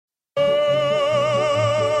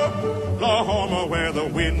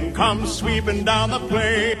comes sweeping down the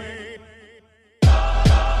plain.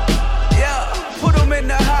 Yeah, put them in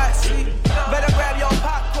the hot seat. Better grab your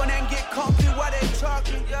popcorn and get comfy while they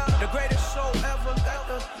talking. The greatest show ever, got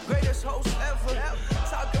the greatest host ever.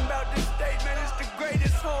 Talking about this statement, it's the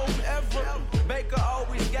greatest home ever. Baker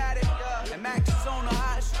always got it, and Max is on the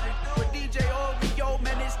hot street. With DJ Oreo,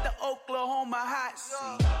 man, it's the Oklahoma hot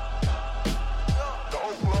seat. The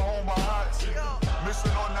Oklahoma hot seat.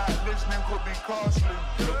 Missing or not listening could be costly.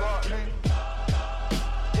 You got me?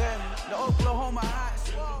 Yeah, the Oklahoma hot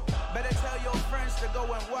seat. Better tell your friends to go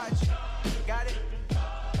and watch it. Got it?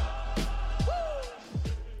 Woo!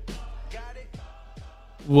 Got it?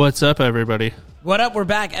 What's up, everybody? What up? We're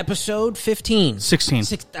back. Episode 15. 16.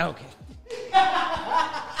 Okay.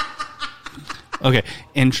 Okay,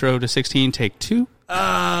 intro to 16, take 2.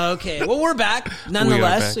 Okay. Well, we're back.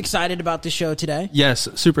 Nonetheless, excited about the show today. Yes,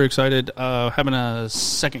 super excited. Having a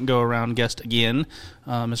second go-around guest again,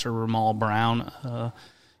 Mr. Ramal Brown.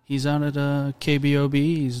 He's out at KBOB.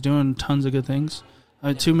 He's doing tons of good things.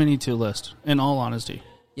 Too many to list, in all honesty.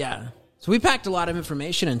 Yeah. So we packed a lot of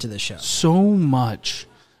information into this show. So much.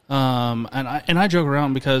 And I joke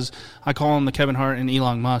around because I call him the Kevin Hart and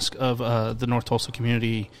Elon Musk of the North Tulsa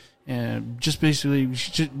community. And just basically,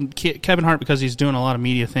 Kevin Hart because he's doing a lot of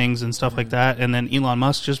media things and stuff like that, and then Elon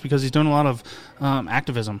Musk just because he's doing a lot of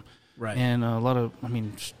activism, right? And a lot of,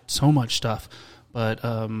 so much stuff. But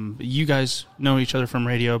you guys know each other from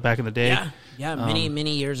radio back in the day. Yeah,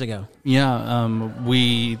 many years ago. Yeah,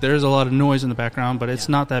 there's a lot of noise in the background, but it's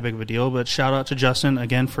not that big of a deal. But shout out to Justin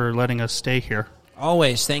again for letting us stay here.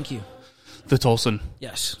 Always, thank you. The Tulsan.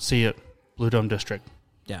 Yes. See it. Blue Dome District.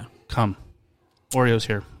 Yeah. Come. Oreo's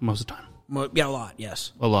here most of the time. Yeah, a lot,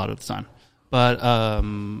 yes. A lot of the time. But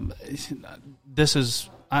this is,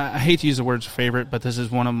 I hate to use the words favorite, but this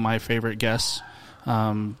is one of my favorite guests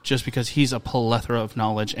just because he's a plethora of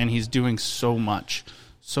knowledge and he's doing so much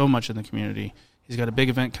in the community. He's got a big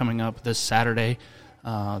event coming up this Saturday,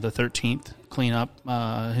 the 13th, cleanup.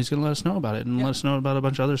 He's going to let us know about it and let us know about a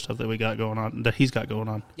bunch of other stuff that we got going on, that he's got going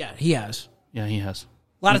on. Yeah, he has. Yeah, he has.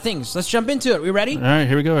 A lot of things. Let's jump into it. We ready? All right,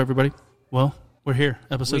 here we go, everybody. Well, we're here,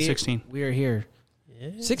 episode 16. We are here. Yeah.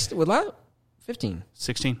 15.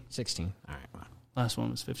 16. 16. All right. Wow. Last one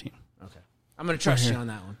was 15. Okay. I'm going to trust you on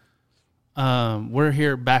that one. We're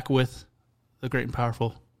here back with the great and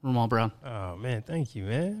powerful Ramal Brown. Oh, man. Thank you,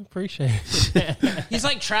 man. Appreciate it. He's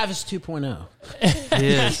like Travis 2.0.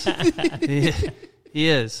 He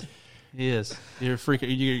is. You're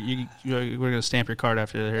freaking. We're going to stamp your card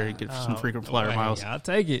after here and get some frequent flyer miles. I'll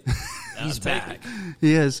take it. He's back.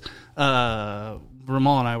 He is.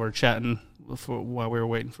 Ramal and I were chatting while we were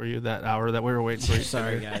waiting for you that hour that we were waiting for you.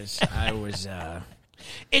 Sorry, guys. I was.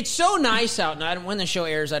 It's so nice out, and when the show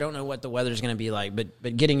airs, I don't know what the weather's going to be like.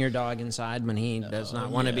 But getting your dog inside when he does not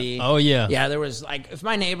want to be. Oh yeah. Yeah, there was if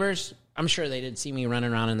my neighbors. I'm sure they did see me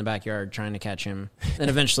running around in the backyard trying to catch him. And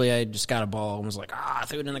eventually I just got a ball and was like, I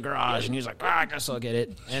threw it in the garage. And he was like, I guess I'll get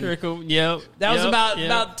it. And Trickle, yep. That was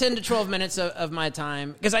about 10 to 12 minutes of my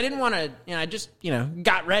time. Because I didn't want to, I just,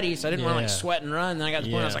 got ready. So I didn't want to sweat and run. And then I got to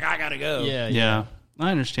the point I was like, I got to go. Yeah.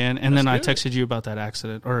 I understand. And then I texted you about that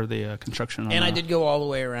accident or the construction. And I did go all the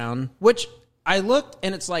way around, which I looked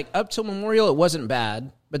and it's like up till Memorial, it wasn't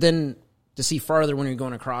bad. But then to see farther when you're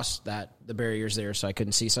going across the barriers there, so I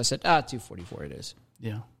couldn't see. So I said, 244 it is.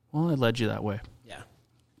 Yeah. Well, I led you that way. Yeah.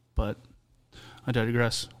 But I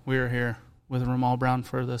digress. We are here with Ramal Brown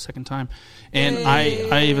for the second time. And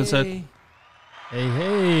I even said...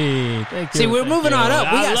 Hey, thank you. See, we're moving on up.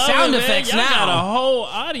 We got sound effects now. Y'all got a whole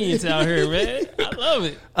audience out here, man. I love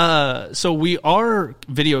it. So we are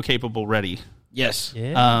video capable ready. Yes.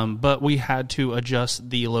 Yeah. But we had to adjust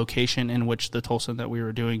the location in which the Tulsa that we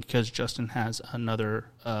were doing because Justin has another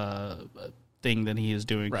thing that he is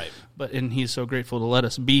doing. Right. And he's so grateful to let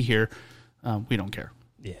us be here. We don't care.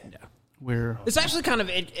 Yeah. It's actually kind of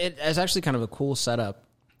it's actually kind of a cool setup.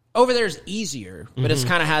 Over there is easier, but it's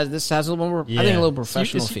kind of has a little more. I think a little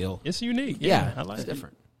professional feel. It's unique. Yeah, I like it's it.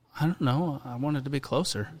 different. I don't know. I wanted to be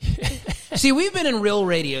closer. See, we've been in real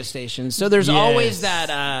radio stations, so there's always that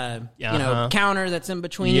counter that's in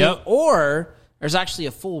between you, or there's actually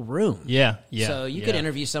a full room. Yeah. So you could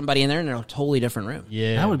interview somebody in there in a totally different room.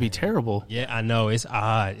 Yeah, that would be terrible. Yeah, I know. It's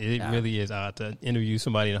odd. It really is odd to interview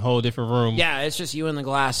somebody in a whole different room. Yeah, it's just you and the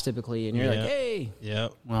glass typically, and you're like, hey. Yeah.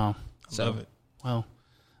 Wow. I love it. Well,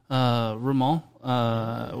 Ramal,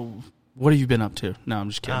 what have you been up to? No, I'm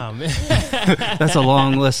just kidding. Oh, man. That's a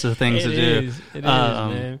long list of things to do. It is,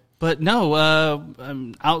 man. But no,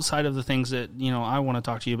 outside of the things that, I want to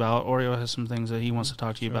talk to you about, Oreo has some things that he wants to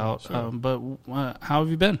talk to you about. Sure. But how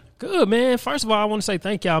have you been? Good, man. First of all, I want to say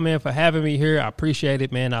thank y'all, man, for having me here. I appreciate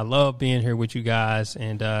it, man. I love being here with you guys,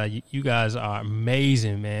 and you guys are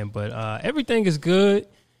amazing, man. But everything is good.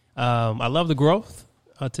 I love the growth.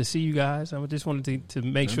 To see you guys. I just wanted to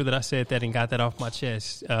make sure that I said that and got that off my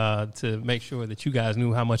chest to make sure that you guys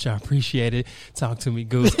knew how much I appreciate it. Talk to me,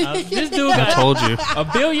 Goose. This dude got told you. 1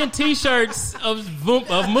 billion T-shirts of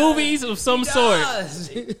movies of some sort.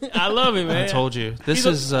 I love it, man. I told you.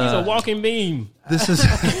 He's a walking meme. This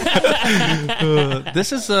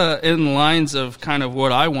is in lines of kind of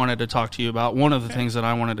what I wanted to talk to you about. One of the things that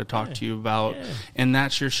I wanted to talk to you about, and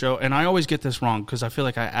that's your show. And I always get this wrong because I feel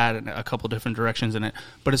like I added a couple different directions in it.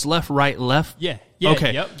 But it's left, right, left. Yeah.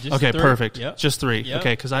 Okay. Yep, okay. Perfect. Yep. Just 3. Yep.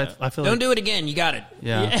 Okay. Because I feel Don't like, do it again. You got it.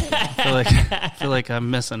 Yeah. I feel like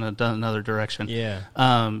I'm missing another direction.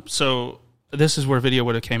 Yeah. So this is where video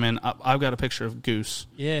would have came in. I've got a picture of Goose.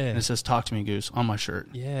 Yeah. And it says "Talk to me, Goose" on my shirt.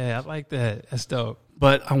 Yeah, I like that. That's dope.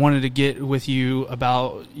 But I wanted to get with you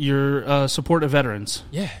about your support of veterans.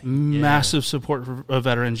 Yeah. Massive support of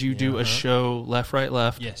veterans. You do a show, Left, Right,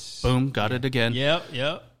 Left. Yes. Boom, got it again. Yep.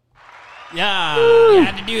 Yeah. You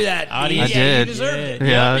had to do that. I did. You deserved it.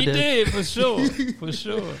 Yeah, I he did for sure. For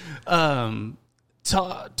sure.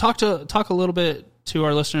 Talk a little bit to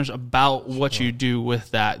our listeners about what you do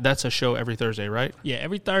with that. That's a show every Thursday, right? Yeah,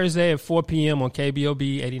 every Thursday at 4 p.m. on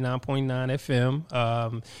KBOB 89.9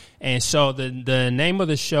 FM. And so the name of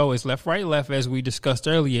the show is Left, Right, Left, as we discussed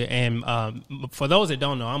earlier. And for those that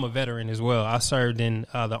don't know, I'm a veteran as well. I served in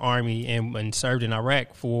the Army and served in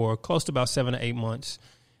Iraq for close to about 7 to 8 months.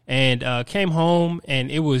 And came home, and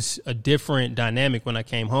it was a different dynamic when I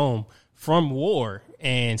came home from war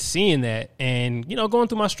and seeing that and, going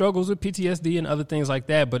through my struggles with PTSD and other things like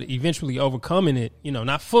that, but eventually overcoming it,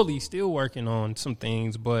 not fully, still working on some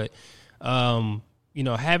things, but, having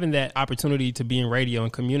that opportunity to be in radio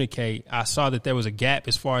and communicate, I saw that there was a gap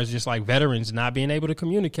as far as just like veterans not being able to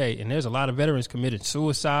communicate. And there's a lot of veterans committed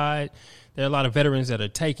suicide. There are a lot of veterans that are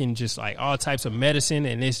taking just like all types of medicine,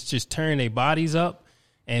 and it's just tearing their bodies up.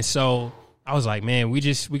 And so I was like, man, we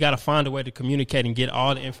got to find a way to communicate and get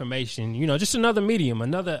all the information, just another medium,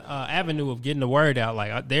 another avenue of getting the word out.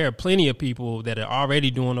 Like there are plenty of people that are already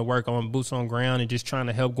doing the work on boots on ground and just trying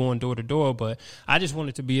to help going door to door. But I just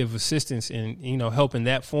wanted to be of assistance in, helping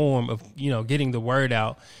that form of, getting the word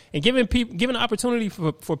out and giving the opportunity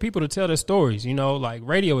for people to tell their stories. Like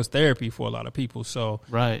radio is therapy for a lot of people. So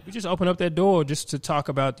right. we just open up that door just to talk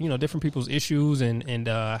about, different people's issues and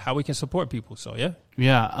how we can support people. So, yeah.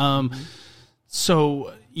 Yeah.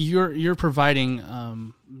 So you're providing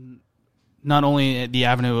not only the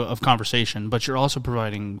avenue of conversation, but you're also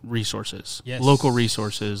providing resources, local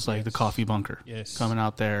resources like the Coffee Bunker coming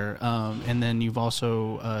out there. And then you've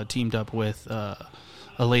also teamed up with a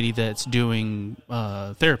lady that's doing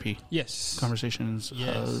therapy conversations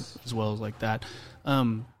as well as like that.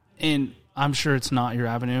 And I'm sure it's not your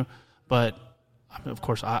avenue, but of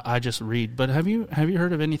course I just read. But have you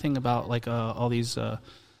heard of anything about like all these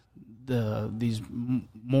these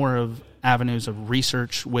more of avenues of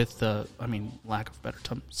research with lack of a better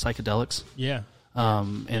term, psychedelics,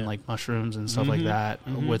 and like mushrooms and stuff like that,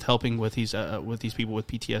 with helping with these people with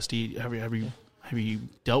PTSD. Have you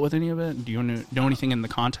dealt with any of it? Do you know anything in the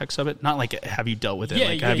context of it? Not like have you dealt with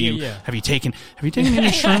it? Have you taken any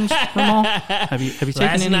shrooms from all? Have you taken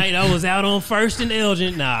last any? night I was out on First and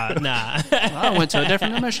Elgin. Nah. I went to a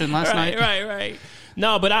different mission last night. Right.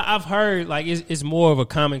 No, but I've heard like it's more of a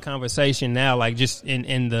common conversation now, like just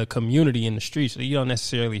in the community, in the streets. So you don't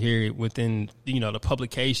necessarily hear it within the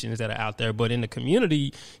publications that are out there, but in the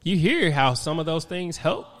community, you hear how some of those things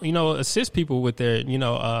help assist people with their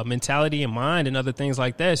mentality and mind and other things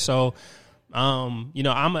like that. So. I'm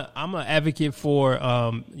an advocate for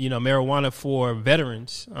marijuana for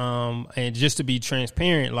veterans, and just to be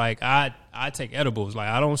transparent, like I take edibles. Like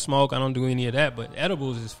I don't smoke, I don't do any of that, but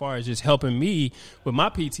edibles, as far as just helping me with my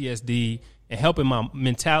PTSD and helping my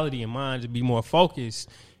mentality and mind to be more focused,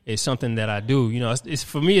 is something that I do. It's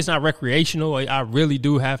for me, it's not recreational. I really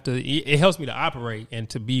do have to. It helps me to operate and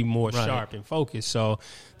to be more sharp and focused. So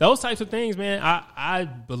those types of things, man, I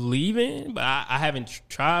believe in, but I haven't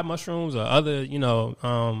tried mushrooms or other,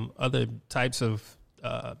 other types of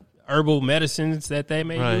herbal medicines that they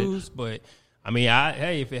may use. But I mean,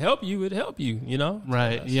 if it help you, it help you.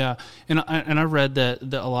 Right? Yeah, and I read that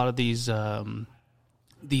a lot of these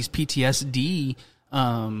PTSD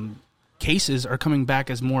cases are coming back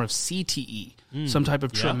as more of CTE, some type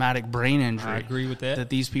of traumatic brain injury. I agree with that. That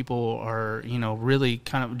these people are, really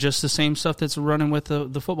kind of just the same stuff that's running with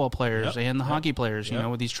the football players and the hockey players,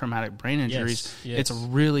 with these traumatic brain injuries. Yes. It's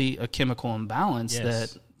really a chemical imbalance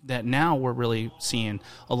Yes. that now we're really seeing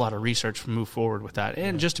a lot of research move forward with that.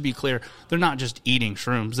 And just to be clear, they're not just eating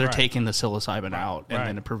shrooms. They're taking the psilocybin out and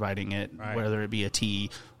then providing it, whether it be a tea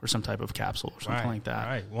or some type of capsule or something like that.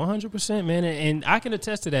 Right, 100%, man. And I can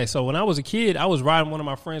attest to that. So when I was a kid, I was riding one of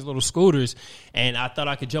my friend's little scooters, and I thought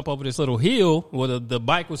I could jump over this little hill. Well, the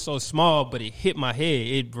bike was so small, but it hit my head.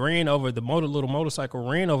 It ran over, little motorcycle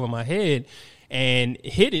ran over my head and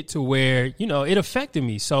hit it to where, it affected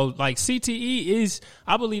me. So, like, CTE is,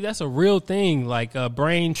 I believe that's a real thing, like a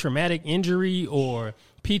brain traumatic injury or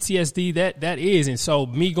PTSD, that is. And so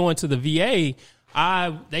me going to the VA,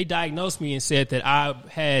 they diagnosed me and said that I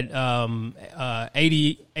had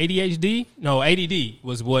ADHD. No, ADD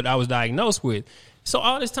was what I was diagnosed with. So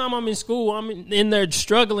all this time I'm in school, I'm in there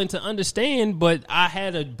struggling to understand, but I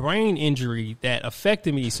had a brain injury that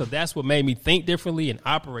affected me. So that's what made me think differently and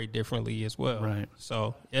operate differently as well. Right.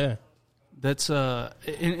 So, yeah. That's and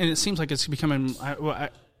it seems like it's becoming.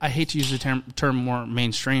 I hate to use the term more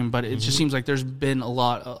mainstream, but it just seems like there's been a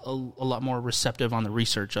lot more receptive on the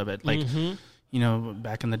research of it. Like,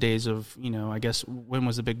 back in the days of, I guess, when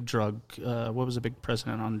was the big drug? What was the big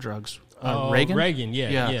president on drugs? Reagan? Reagan,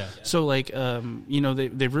 yeah. So, like,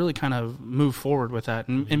 they've really kind of moved forward with that.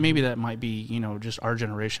 And maybe that might be, just our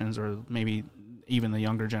generations or maybe even the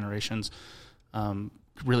younger generations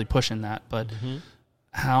really pushing that. But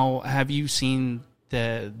how have you seen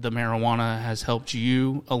that the marijuana has helped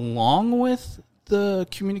you along with the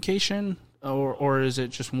communication? Or is it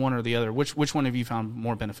just one or the other? Which one have you found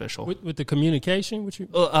more beneficial? With the communication?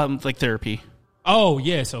 Like therapy. Oh,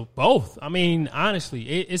 yeah, so both. I mean, honestly,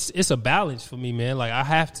 it's a balance for me, man. Like, I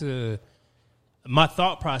have to, my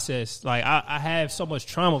thought process, like, I have so much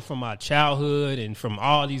trauma from my childhood and from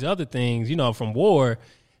all these other things, from war.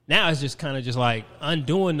 Now it's just kind of just like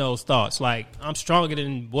undoing those thoughts. Like, I'm stronger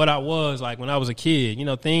than what I was like when I was a kid.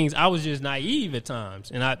 Things, I was just naive at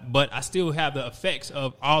times. But I still have the effects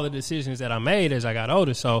of all the decisions that I made as I got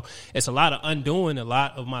older. So it's a lot of undoing a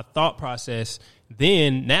lot of my thought process.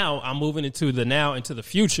 Then now I'm moving into the now into the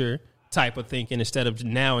future type of thinking instead of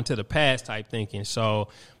now into the past type thinking. So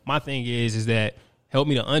my thing is that help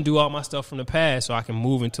me to undo all my stuff from the past so I can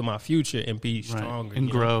move into my future and be stronger. And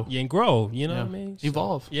grow. Yeah, and grow. You know what I mean? So,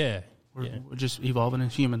 evolve. Yeah. We're just evolving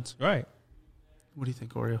as humans. Right. What do you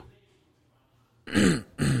think, Oreo?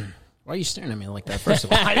 Why are you staring at me like that, first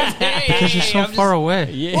of all? Because you're so far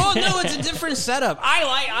away. Yeah. Well, no, it's a different setup.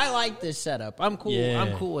 I like this setup. I'm cool. Yeah.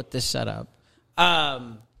 I'm cool with this setup.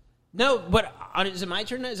 No, but is it my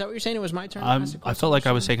turn? Is that what you're saying? It was my turn? I felt like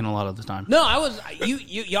I was taking a lot of the time. No, I was.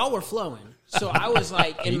 Y'all were flowing. So I was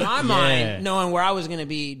like, in my mind, knowing where I was going to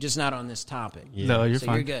be, just not on this topic. Yeah. No, you're So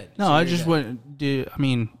fine. you're good. No, So I you're just good.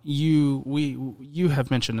 went. You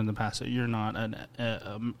have mentioned in the past that you're not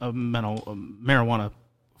a marijuana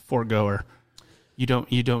foregoer. You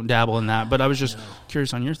don't dabble in that. But I was just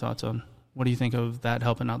curious on your thoughts on what do you think of that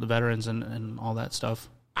helping out the veterans and all that stuff.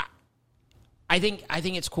 I think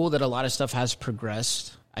it's cool that a lot of stuff has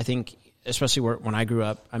progressed. I think, especially when I grew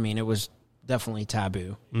up, I mean, it was definitely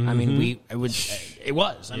taboo. I mean, it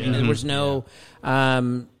was. I mean, there was no,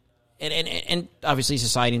 and obviously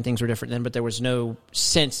society and things were different then, but there was no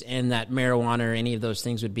sense in that marijuana or any of those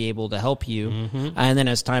things would be able to help you. And then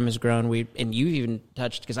as time has grown, and you even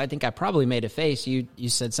touched, because I think I probably made a face. You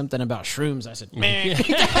said something about shrooms. I said, man.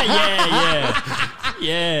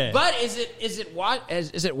 Yeah. But is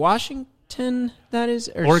it Washington that is?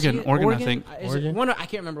 Or Oregon, I think. Is it one, I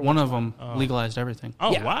can't remember. One which of them legalized everything.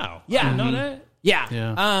 Oh, Yeah. wow. Yeah. I didn't know that. Yeah.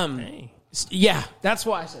 Yeah. Dang. Yeah, that's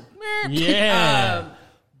why I said. Yeah.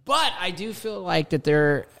 But I do feel like that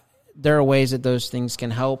there are ways that those things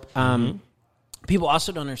can help. People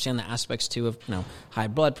also don't understand the aspects too of high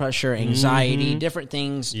blood pressure, anxiety, different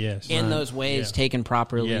things. Yes. In those ways, taken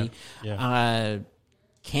properly,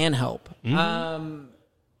 can help.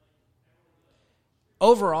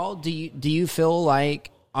 Overall, do you feel like,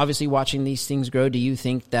 obviously watching these things grow, do you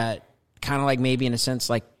think that kind of like maybe in a sense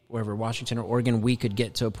like wherever Washington or Oregon, we could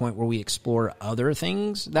get to a point where we explore other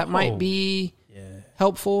things that might be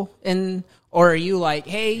helpful? Or are you like,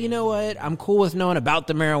 hey, you know what? I'm cool with knowing about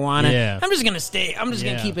the marijuana. Yeah. I'm just going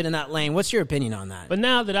to keep it in that lane. What's your opinion on that? But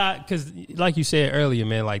now that because like you said earlier,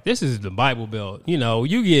 man, like this is the Bible Belt. You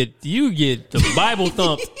get the Bible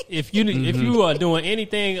thumped if you are doing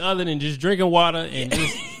anything other than just drinking water and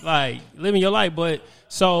just like living your life. But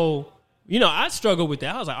so I struggled with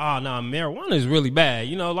that. I was like, oh, no, marijuana is really bad.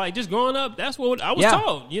 Like just growing up, that's what I was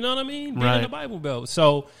taught. You know what I mean? Being in the Bible Belt.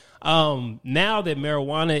 So now that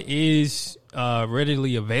marijuana is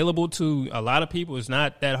readily available to a lot of people, it's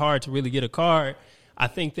not that hard to really get a card. I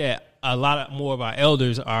think that a lot more of our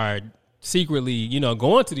elders are secretly,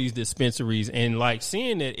 going to these dispensaries and like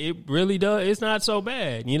seeing that it really does. It's not so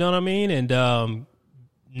bad. You know what I mean? And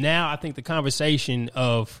now I think the conversation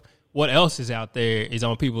of what else is out there is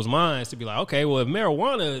on people's minds to be like, okay, well, if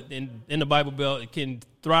marijuana in the Bible Belt can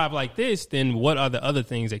thrive like this, then what are the other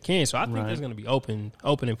things that can? So I think there's going to be opening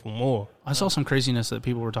for more. I saw some craziness that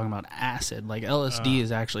people were talking about acid. Like LSD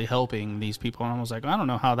is actually helping these people. And I was like, I don't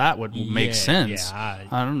know how that would make sense. Yeah,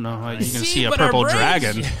 I don't know how you can see a purple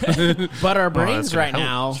dragon. But our brains right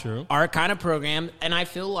now True. are kind of programmed. And I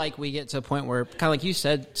feel like we get to a point where, kind of like you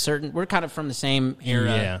said, we're kind of from the same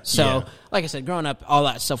era. Yeah, So, like I said, growing up, all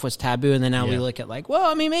that stuff was taboo. And then now we look at like,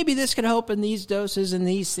 well, I mean, maybe this could help in these doses and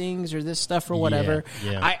these things or this stuff or whatever.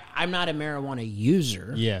 Yeah. I'm not a marijuana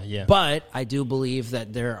user. Yeah. But I do believe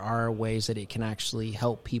that there are ways that it can actually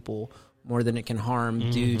help people more than it can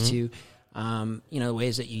harm due to, the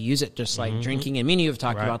ways that you use it, just like drinking. And me and you have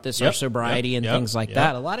talked about this, our sobriety and things like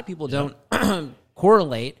that. A lot of people don't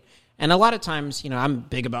correlate. And a lot of times, I'm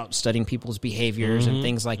big about studying people's behaviors and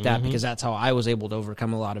things like that because that's how I was able to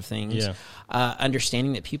overcome a lot of things. Yeah.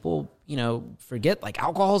 Understanding that people, forget, like,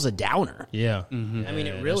 alcohol is a downer. Yeah. I mean,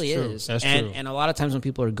 it really is. That's true. And a lot of times when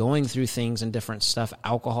people are going through things and different stuff,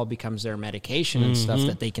 alcohol becomes their medication and stuff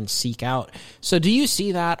that they can seek out. So do you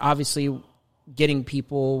see that, obviously, getting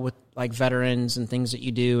people with, like, veterans and things that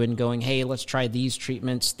you do and going, hey, let's try these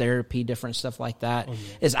treatments, therapy, different stuff like that?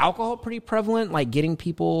 Is alcohol pretty prevalent, like getting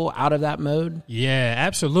people out of that mode? Yeah,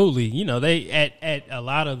 absolutely. They at a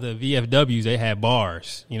lot of the VFWs, they have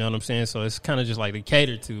bars. You know what I'm saying? So it's kind of just like they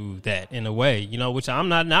cater to that in a way, which I'm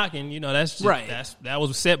not knocking. That's just, right. That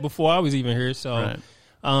was set before I was even here. So,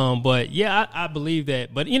 but yeah, I believe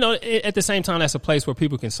that. But, at the same time, that's a place where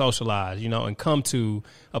people can socialize, and come to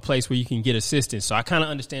a place where you can get assistance. So I kind of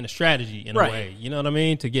understand the strategy in a way, you know what I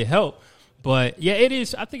mean, to get help. But yeah, it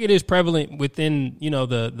is. I think it is prevalent within,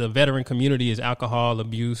 the veteran community is alcohol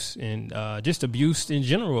abuse and just abuse in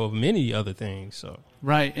general of many other things. So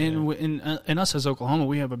right, and in us as Oklahoma,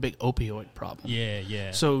 we have a big opioid problem.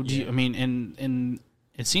 Yeah. So do you, I mean, and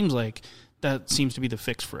it seems like that seems to be the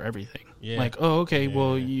fix for everything. Yeah. Like, oh, okay,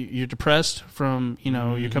 well, you're depressed from,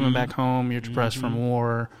 you're coming back home, you're depressed from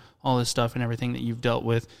war, all this stuff and everything that you've dealt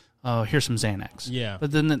with. Here's some Xanax. Yeah.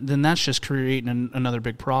 But then that's just creating another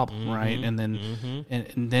big problem, right? And then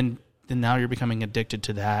and then now you're becoming addicted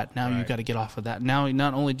to that. Now you've got to get off of that. Now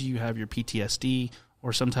not only do you have your PTSD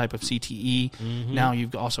or some type of CTE, now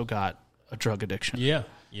you've also got a drug addiction. Yeah.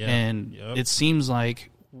 And it seems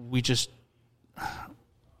like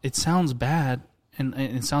it sounds bad, and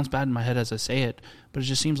it sounds bad in my head as I say it, but it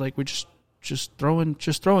just seems like we're just throwing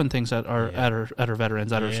things at our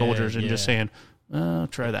veterans, at our soldiers, and just saying,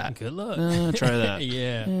 try that. Good luck. Try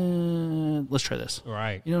that. Let's try this.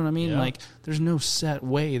 Right. You know what I mean? Yeah. Like, there's no set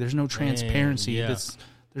way. There's no transparency. Yeah.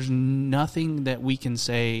 There's nothing that we can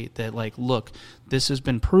say that, like, look, this has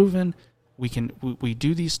been proven. We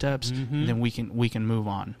do these steps, and then we can move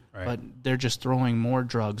on. Right. But they're just throwing more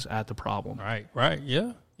drugs at the problem. Right.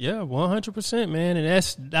 Yeah, 100%, man. And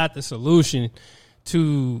that's not the solution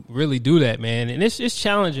to really do that, man. And it's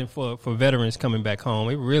challenging for veterans coming back home.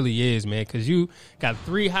 It really is, man, because you got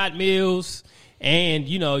 3 hot meals and,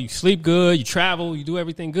 you sleep good, you travel, you do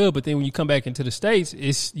everything good. But then when you come back into the States,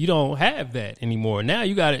 you don't have that anymore. Now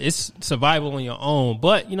it's survival on your own.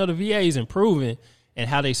 But, the VA is improving and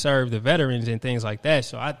how they serve the veterans and things like that.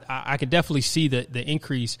 So I could definitely see the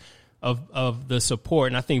increase of the support.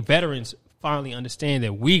 And I think veterans finally understand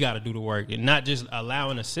that we got to do the work and not just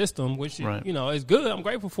allowing a system, which, is good. I'm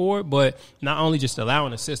grateful for it. But not only just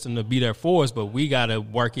allowing a system to be there for us, but we got to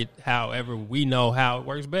work it however we know how it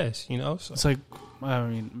works best, So. It's like, I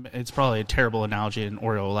mean, it's probably a terrible analogy, and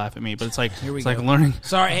Oreo will laugh at me, but it's like Here we it's go. like learning.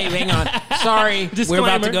 Sorry, hey, hang on. Sorry, we're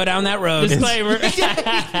about to go down that road. Disclaimer.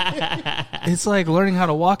 It's like learning how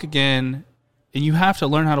to walk again, and you have to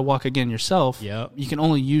learn how to walk again yourself. Yep. You can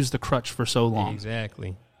only use the crutch for so long.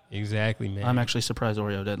 Exactly, man. I'm actually surprised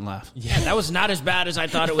Oreo didn't laugh. Yeah, that was not as bad as I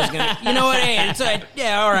thought it was going to. You know what? Hey, it's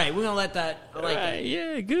all right. We're going to let that. I like it.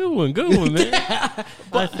 Yeah, good one, man.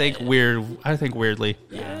 I think weirdly.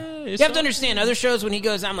 Yeah, You have to understand, other shows when he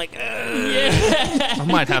goes, I'm like, I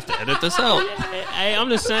might have to edit this out. Hey, I'm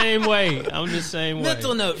the same way.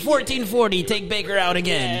 mental note, 1440, take Baker out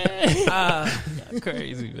again.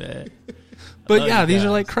 Crazy, man. But yeah, these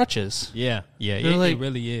are like crutches. Yeah, They're like- it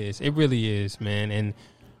really is. It really is, man. And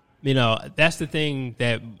you know, that's the thing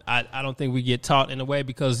that I don't think we get taught in a way,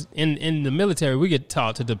 because in the military we get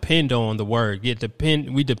taught to depend on the word. We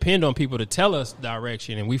depend on people to tell us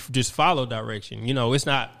direction, and we just follow direction. You know, it's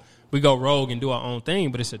not we go rogue and do our own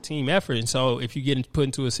thing, but it's a team effort. And so if you get put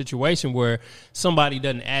into a situation where somebody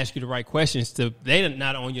doesn't ask you the right questions, they're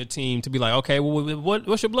not on your team to be like, okay, well,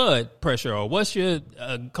 what's your blood pressure, or what's your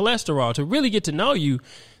cholesterol, to really get to know you,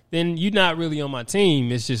 then you're not really on my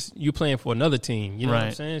team. It's just you playing for another team. You know what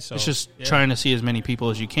I'm saying? So it's just trying to see as many people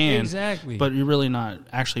as you can. Exactly. But you're really not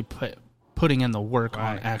actually putting in the work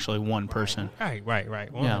on actually one person. Right.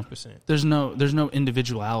 100%. Yeah. There's no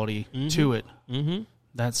individuality to it. Mm-hmm.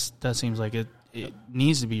 That seems like it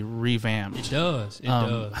needs to be revamped. It does. It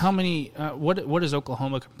does. How many? What does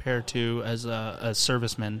Oklahoma compare to as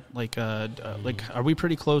servicemen? Like are we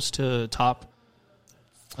pretty close to top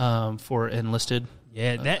for enlisted?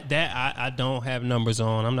 Yeah, that I don't have numbers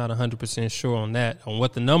on. I'm not 100% sure on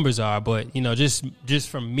what the numbers are. But you know, just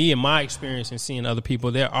from me and my experience and seeing other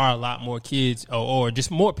people, there are a lot more kids, or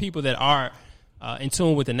just more people that are in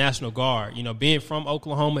tune with the National Guard. You know, being from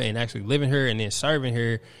Oklahoma and actually living here and then serving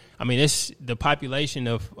here, I mean, the population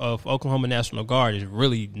of Oklahoma National Guard is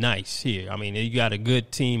really nice here. I mean, you got a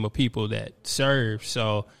good team of people that serve.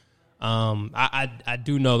 So I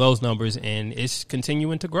do know those numbers, and it's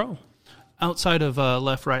continuing to grow. Outside of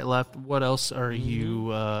left, right, left, what else are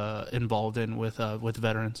you involved in with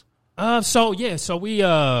veterans? So we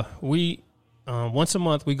once a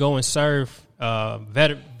month we go and serve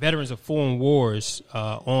veterans of foreign wars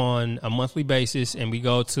on a monthly basis, and we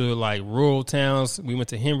go to like rural towns. We went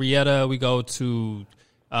to Henrietta. We go to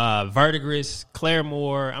Verdigris,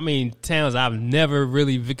 Claremore. I mean, towns I've never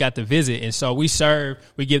really got to visit. And so we serve.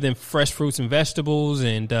 We give them fresh fruits and vegetables,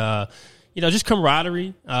 and you know, just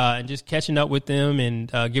camaraderie and just catching up with them, and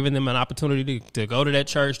giving them an opportunity to go to that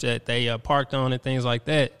church that they parked on and things like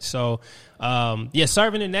that. So,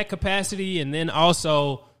 serving in that capacity. And then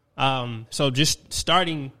also, so just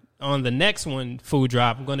starting on the next one, food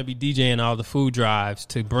drive, I'm going to be DJing all the food drives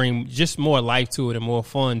to bring just more life to it and more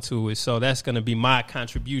fun to it. So that's going to be my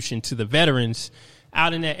contribution to the veterans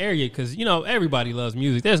out in that area, because, you know, everybody loves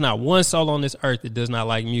music. There's not one soul on this earth that does not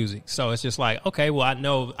like music. So it's just like, okay, well, I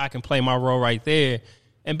know I can play my role right there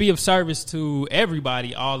and be of service to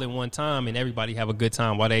everybody all in one time, and everybody have a good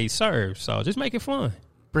time while they serve. So just make it fun.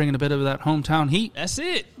 Bringing a bit of that hometown heat. That's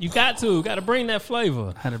it. You got to bring that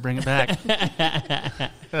flavor. Had to bring it back.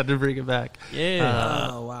 Had to bring it back.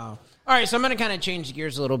 Yeah. Oh, wow. All right, so I'm going to kind of change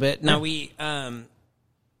gears a little bit. Now, we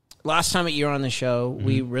last time that you were on the show,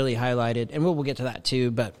 we really highlighted, and we'll get to that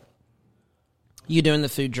too, but you doing the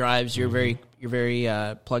food drives, you're very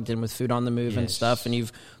plugged in with Food on the Move and stuff, and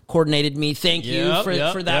you've coordinated me. Thank you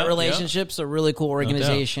for that relationship. It's a really cool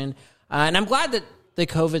organization. And I'm glad that the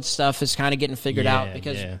COVID stuff is kind of getting figured out,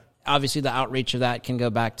 because obviously the outreach of that can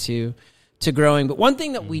go back to growing. But one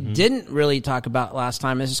thing that we didn't really talk about last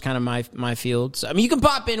time, this is kind of my field. So, I mean, you can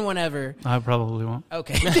pop in whenever. I probably won't.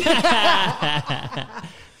 Okay.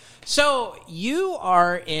 So you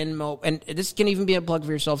are in mobile, and this can even be a plug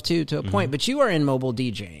for yourself too, to a point, but you are in mobile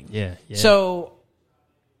DJing. Yeah. So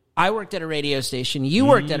I worked at a radio station. You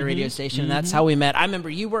worked at a radio station, and that's how we met. I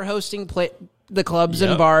remember you were hosting the clubs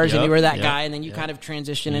and bars, and you were that guy, and then you kind of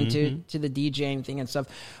transitioned into the DJing thing and stuff.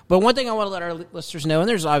 But one thing I want to let our listeners know, and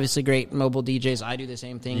there's obviously great mobile DJs. I do the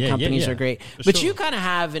same thing. Companies are great. But you kind of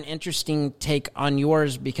have an interesting take on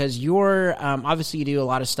yours, because you're obviously you do a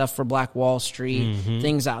lot of stuff for Black Wall Street,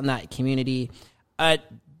 things out in that community.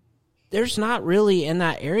 There's not really in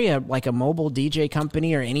that area like a mobile DJ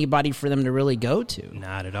company or anybody for them to really go to.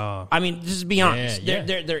 Not at all. I mean, just to be honest,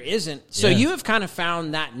 there isn't. So you have kind of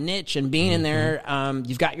found that niche, and being in there,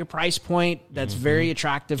 you've got your price point that's very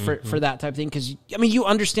attractive for that type of thing, because, I mean, you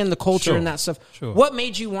understand the culture and that stuff. Sure. What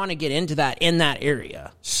made you want to get into that in that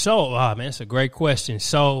area? So, man, that's a great question.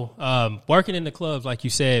 So, working in the clubs, like you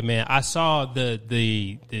said, man, I saw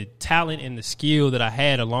the talent and the skill that I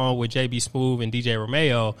had along with JB Smooth and DJ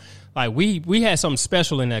Romeo. Like, we had something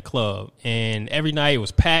special in that club, and every night it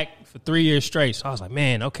was packed for 3 years straight. So I was like,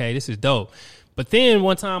 man, okay, this is dope. But then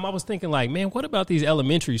one time I was thinking, like, man, what about these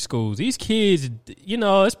elementary schools? These kids, you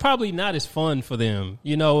know, it's probably not as fun for them,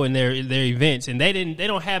 you know, in their events, and they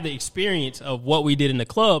don't have the experience of what we did in the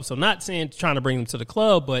club. So not saying trying to bring them to the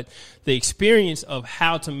club, but the experience of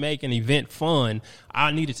how to make an event fun,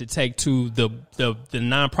 I needed to take to the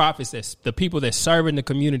nonprofits, that's the people that serve in the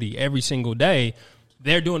community every single day.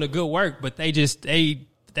 They're doing a good work, but they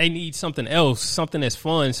need something else, something that's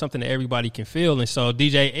fun, something that everybody can feel. And so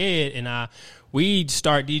DJ Ed and we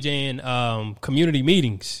start DJing community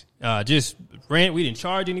meetings. just rent. We didn't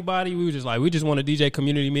charge anybody. We were just like, we just want to DJ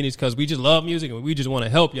community meetings because we just love music and we just want to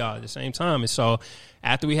help y'all at the same time. And so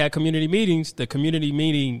after we had community meetings, the community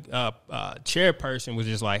meeting chairperson was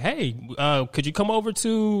just like, hey, could you come over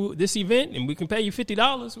to this event and we can pay you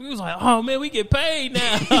 $50? We was like, oh, man, we get paid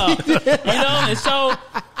now. And so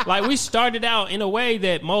like we started out in a way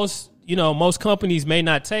that most companies may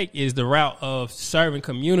not take, is the route of serving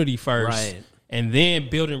community first. Right. And then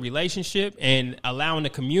building relationship and allowing the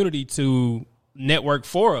community to network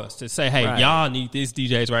for us to say, hey, y'all need these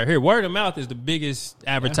DJs right here. Word of mouth is the biggest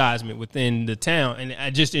advertisement within the town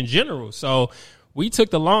and just in general. So we took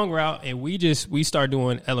the long route and we started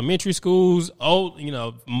doing elementary schools,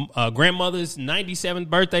 grandmother's 97th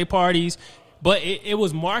birthday parties. But it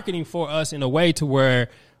was marketing for us in a way to where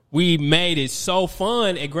we made it so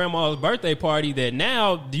fun at grandma's birthday party that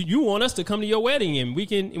now you want us to come to your wedding and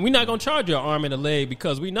we're not going to charge you an arm and a leg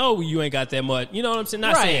because we know you ain't got that much. You know what I'm saying?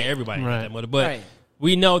 Not saying everybody ain't got that much, but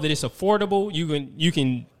we know that it's affordable. You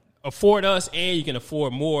can afford us and you can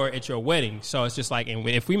afford more at your wedding. So it's just like, and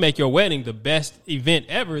if we make your wedding the best event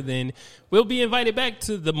ever, then we'll be invited back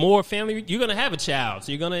to the more family. You're going to have a child.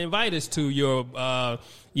 So you're going to invite us to your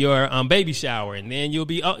baby shower, and then you'll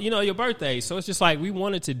be, your birthday. So it's just like we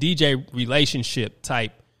wanted to DJ relationship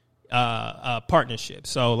type partnership.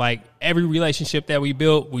 So like every relationship that we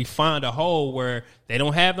built, we find a hole where they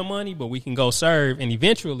don't have the money, but we can go serve. And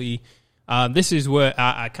eventually, this is what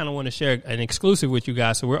I kind of want to share an exclusive with you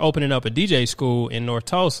guys. So we're opening up a DJ school in North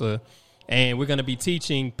Tulsa, and we're going to be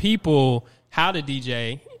teaching people how to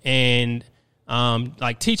DJ and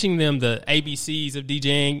like teaching them the ABCs of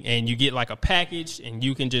DJing, and you get like a package and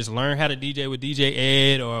you can just learn how to DJ with DJ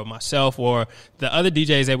Ed or myself or the other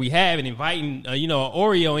DJs that we have, and inviting, an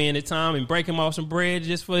Oreo in at time and break him off some bread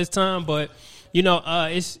just for his time. But,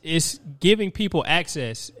 it's giving people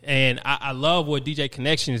access, and I love what DJ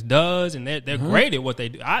Connections does, and they're great at what they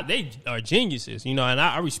do. They are geniuses, and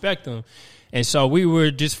I respect them. And so we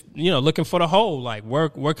were just, looking for the whole, like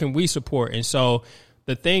where can we support? And so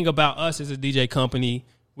the thing about us as a DJ company,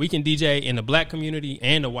 we can DJ in the black community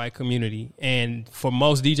and the white community. And for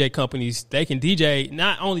most DJ companies, they can DJ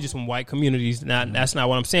not only just from white communities. That's not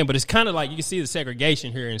what I'm saying, but it's kind of like you can see the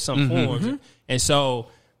segregation here in some forms. And so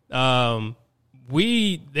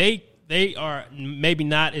they are maybe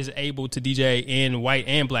not as able to DJ in white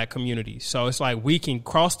and black communities. So it's like we can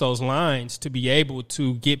cross those lines to be able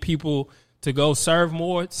to get people to go serve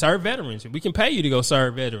veterans. We can pay you to go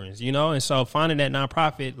serve veterans, and so finding that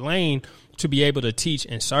nonprofit lane to be able to teach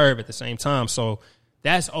and serve at the same time. So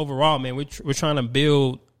that's overall, man, we're trying to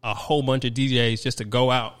build a whole bunch of DJs just to go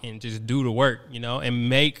out and just do the work, and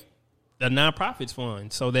make the nonprofits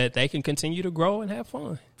fun so that they can continue to grow and have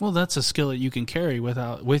fun. Well, that's a skill that you can carry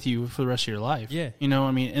with you for the rest of your life. Yeah.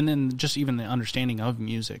 And then just even the understanding of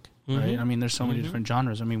music, right? I mean, there's so many different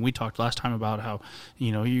genres. I mean, we talked last time about how,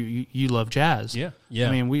 you love jazz. Yeah.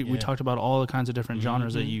 I mean, we talked about all the kinds of different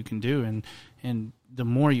genres that you can do. And the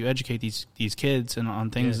more you educate these kids and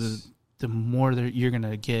on things, the more you're going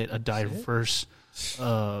to get a diverse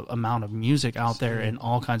amount of music out there in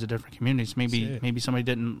all kinds of different communities. Maybe somebody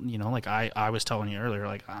didn't, like I was telling you earlier,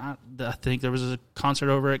 like I think there was a concert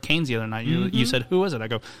over at Cane's the other night. You said, who was it? I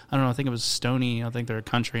go, I don't know, I think it was Stoney. I think they're a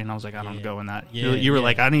country. And I was like, I don't go in that. You were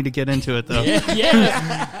like, I need to get into it though.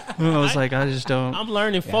 I was like, I just don't. I'm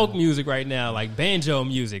learning folk music right now, like banjo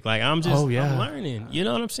music. Like I'm learning. You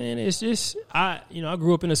know what I'm saying? It's just, I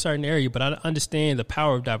grew up in a certain area, but I understand the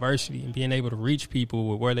power of diversity and being able to reach people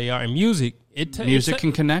with where they are. And music, music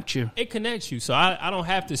can connect you. It connects you. So I don't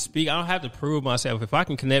have to speak. I don't have to prove myself. If I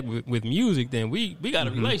can connect with music, then we got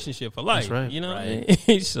a relationship for life. That's right. You know what I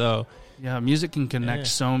mean? So yeah, music can connect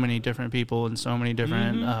so many different people and so many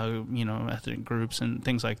different ethnic groups and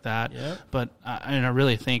things like that. Yep. But I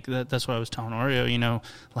really think that's what I was telling Oreo.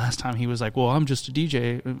 Last time he was like, "Well, I'm just a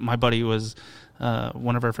DJ." My buddy was.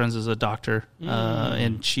 One of our friends is a doctor,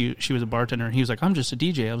 and she was a bartender, and he was like, I'm just a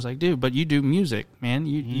DJ. I was like, dude, but you do music, man.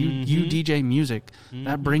 You DJ music.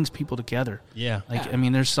 That brings people together. Yeah. I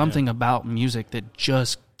mean, there's something about music that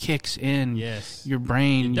just kicks in your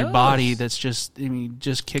brain, your body, that's just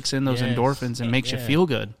kicks in those endorphins and makes you feel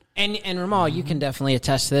good. And Ramal, you can definitely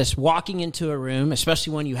attest to this. Walking into a room,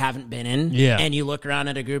 especially one you haven't been in, and you look around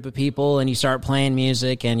at a group of people and you start playing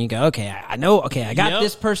music and you go, okay, I got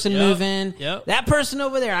this person moving. Yep. That person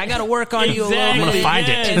over there, I got to work on you a little bit. I'm going to find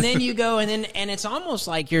it. And then you go, and it's almost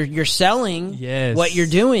like you're selling what you're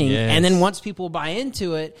doing. Yes. And then once people buy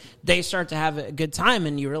into it, they start to have a good time,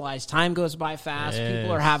 and you realize time goes by fast.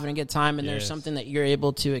 People are having a good time, and there's something that you're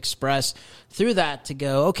able to express through that to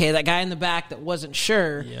go, okay, that guy in the back that wasn't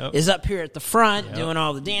sure, is up here at the front doing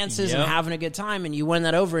all the dances and having a good time, and you win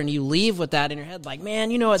that over and you leave with that in your head like,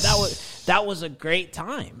 man, you know what, that was a great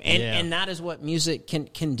time. And that is what music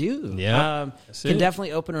can do. Can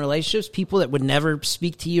definitely open relationships. People that would never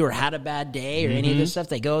speak to you or had a bad day or any of this stuff,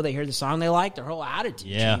 they go, they hear the song they like, their whole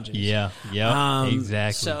attitude changes.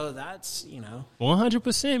 Exactly. So that's,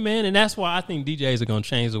 100%, man. And that's why I think DJs are going to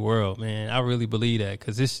change the world, man. I really believe that,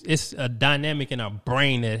 because it's a dynamic in our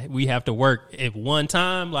brain that we have to work at one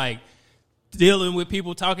time, like dealing with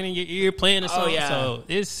people talking in your ear, playing a song. So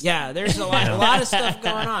it's there's a lot of stuff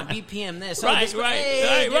going on. BPM this, right.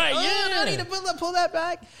 I need to pull that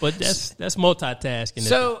back. But that's multitasking.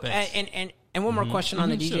 So and one more question on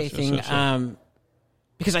the DJ thing. Sure.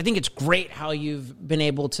 Because I think it's great how you've been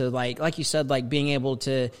able to, like you said, like being able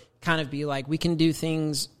to kind of be like, we can do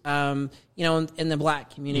things, in the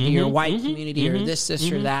black community or white community or this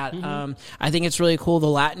or that. I think it's really cool. The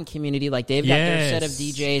Latin community, like they've got their set of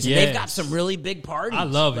DJs and they've got some really big parties. I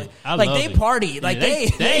love it. They party. Like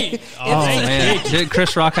they man. Did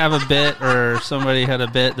Chris Rock have a bit, or somebody had a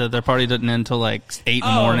bit that their party didn't end until like 8 in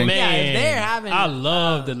the morning? Man. They're having. I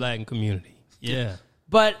love the Latin community. Yeah.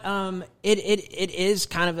 But it is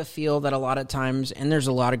kind of a feel that a lot of times, and there's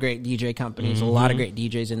a lot of great DJ companies, a lot of great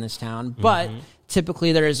DJs in this town, but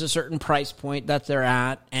typically there is a certain price point that they're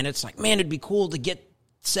at, and it's like, man, it'd be cool to get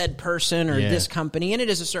said person or this company, and it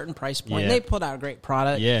is a certain price point. They put out a great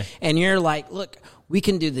product, and you're like, look, we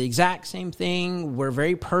can do the exact same thing. We're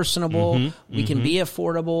very personable. We can be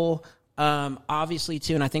affordable. Obviously,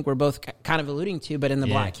 too, and I think we're both kind of alluding to, but in the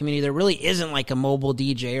black community, there really isn't like a mobile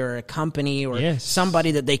DJ or a company or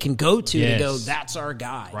somebody that they can go to go, that's our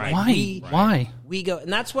guy. Right. Why? We go,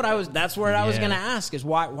 and that's where I was going to ask is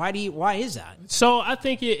why is that? So I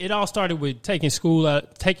think it all started with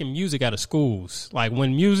taking music out of schools. Like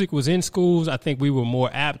when music was in schools, I think we were more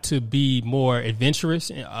apt to be more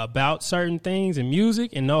adventurous about certain things in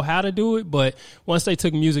music and know how to do it. But once they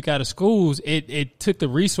took music out of schools, it took the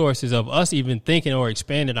resources of us even thinking or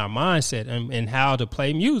expanding our mindset and how to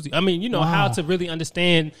play music. I mean, how to really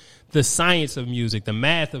understand the science of music, the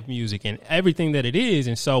math of music, and everything that it is.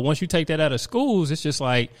 And so once you take that out of schools, it's just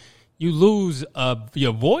like you lose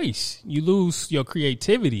your voice, you lose your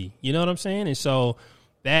creativity. You know what I'm saying? And so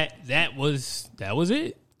that was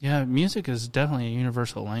it. Yeah, music is definitely a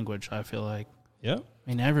universal language, I feel like. Yeah. I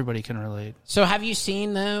mean, everybody can relate. So have you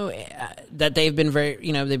seen, though, that they've been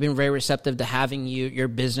very receptive to having your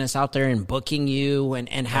business out there and booking you and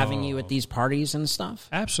having you at these parties and stuff?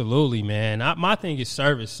 Absolutely, man. My thing is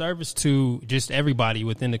service to just everybody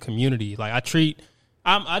within the community. Like I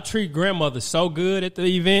treat grandmother so good at the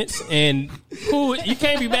events, and you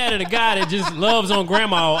can't be mad at a guy that just loves on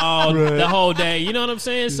grandma the whole day. You know what I'm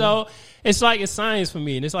saying? So it's like it's science for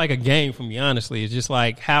me, and it's like a game for me, honestly. It's just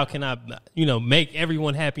like, how can I, make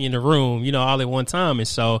everyone happy in the room, all at one time. And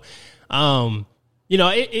so,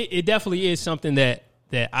 it definitely is something that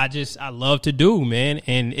I love to do, man.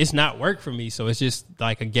 And it's not work for me. So it's just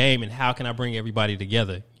like a game, and how can I bring everybody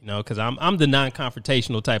together? Because I'm the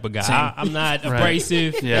non-confrontational type of guy. I'm not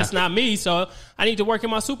abrasive. Yeah. That's not me. So I need to work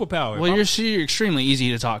in my superpower. Well, you're extremely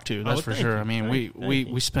easy to talk to. That's for sure. I mean,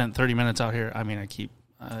 we spent 30 minutes out here. I mean, I keep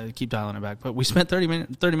dialing it back, but we spent 30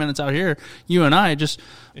 minutes out here, you and I, just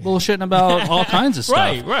bullshitting about all kinds of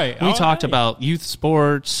stuff. Right. We talked about youth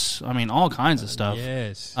sports. I mean, all kinds of stuff.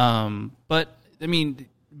 Yes. But I mean,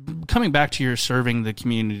 coming back to your serving the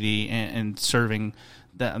community and serving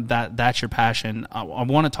that's your passion. I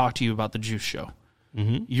want to talk to you about the Juice Show.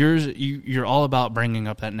 Mm-hmm. You're all about bringing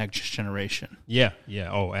up that next generation. Yeah.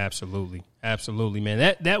 Oh, absolutely, man.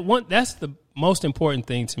 That's the most important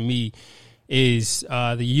thing to me. Is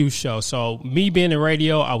the youth show. So me being in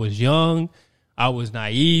radio, I was young, I was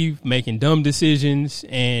naive, making dumb decisions,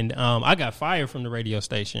 and I got fired from the radio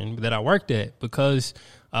station that I worked at because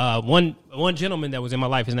one gentleman that was in my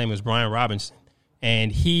life, his name was Brian Robinson,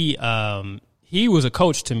 and he was a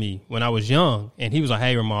coach to me when I was young, and he was like,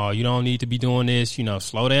 "Hey, Ramal, you don't need to be doing this,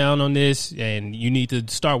 slow down on this, and you need to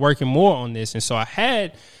start working more on this." And so I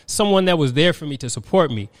had someone that was there for me to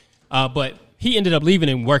support me, but he ended up leaving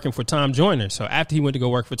and working for Tom Joyner. So after he went to go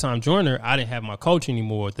work for Tom Joyner, I didn't have my coach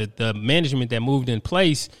anymore. The management that moved in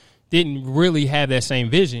place didn't really have that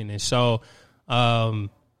same vision. And so, I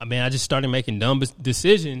just started making dumb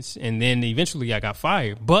decisions, and then eventually I got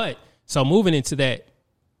fired. But so moving into that,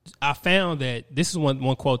 I found that this is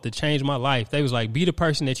one quote that changed my life. They was like, be the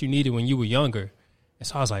person that you needed when you were younger. And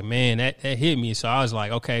so I was like, man, that hit me. So I was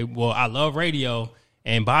like, okay, well, I love radio.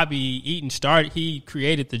 And Bobby Eaton he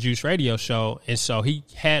created the Juice Radio Show. And so he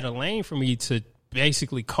had a lane for me to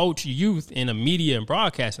basically coach youth in a media and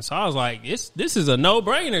broadcasting. So I was like, this is a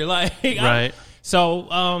no-brainer. Like, right.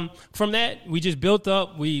 So from that, we just built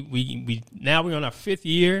up. We now we're on our 5th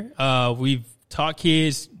year. We've taught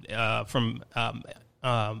kids from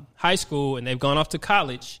high school, and they've gone off to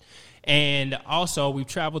college. And also, we've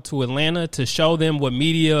traveled to Atlanta to show them what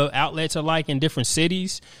media outlets are like in different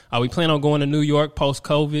cities. We plan on going to New York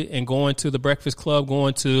post-COVID and going to the Breakfast Club,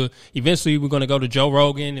 eventually we're going to go to Joe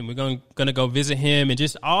Rogan, and we're going to go visit him, and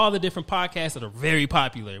just all the different podcasts that are very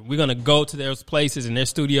popular. We're going to go to those places and their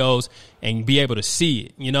studios and be able to see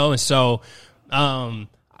it, And so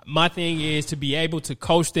my thing is to be able to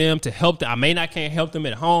coach them, to help them. Can't help them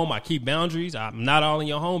at home. I keep boundaries. I'm not all in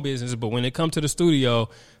your home business, but when it comes to the studio,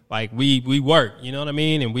 like we work, you know what I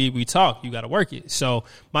mean? And we talk, you got to work it. So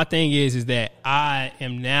my thing is that I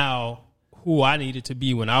am now who I needed to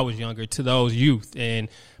be when I was younger to those youth. And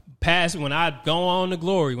past, when I go on to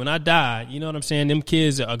glory, when I die, you know what I'm saying? Them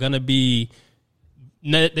kids are going to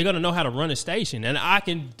they're going to know how to run a station. And I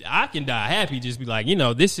can die happy, just be like,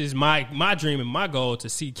 this is my dream and my goal to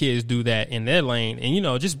see kids do that in their lane.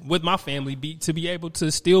 And, just with my family, to be able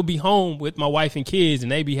to still be home with my wife and kids,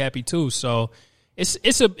 and they be happy too. So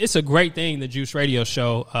it's a great thing, the Juice Radio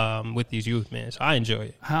show with these youth, man. So I enjoy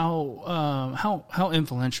it. How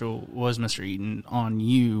influential was Mr. Eaton on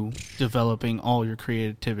you developing all your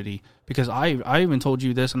creativity? Because I even told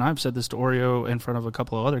you this, and I've said this to Oreo in front of a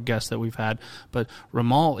couple of other guests that we've had, but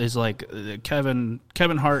Ramal is like Kevin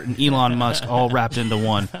Hart and Elon Musk all wrapped into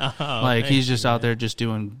one. He's just out there just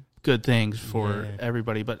doing good things for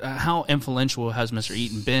everybody. But how influential has Mr.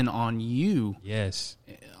 Eaton been on you? Yes.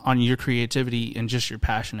 On your creativity and just your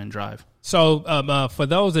passion and drive? So for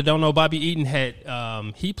those that don't know, Bobby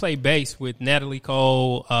Eaton he played bass with Natalie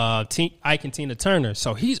Cole, Ike and Tina Turner.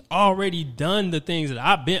 So he's already done the things that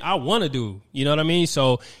I want to do. You know what I mean?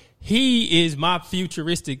 So he is my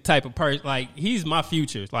futuristic type of person. Like, he's my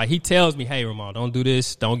future. Like, he tells me, hey, Ramal, don't do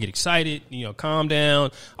this. Don't get excited. Calm down.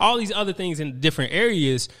 All these other things in different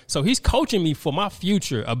areas. So he's coaching me for my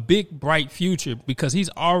future, a big, bright future, because he's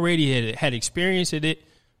already had experienced it,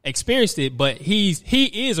 but he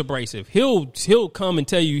is abrasive. He'll come and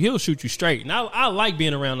tell you, he'll shoot you straight. And I like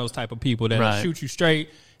being around those type of people that shoot you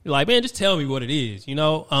straight. You're like, man, just tell me what it is,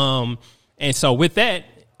 And so with that,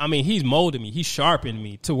 I mean, he's molded me. He's sharpened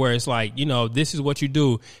me to where it's like, this is what you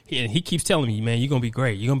do. And he keeps telling me, man, you're going to be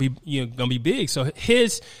great. You're going to be big. So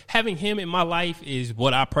having him in my life is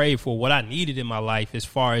what I prayed for, what I needed in my life as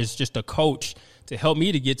far as just a coach to help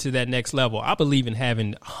me to get to that next level. I believe in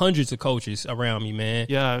having hundreds of coaches around me, man.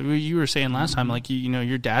 Yeah, you were saying last time, like,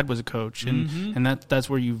 your dad was a coach, and that's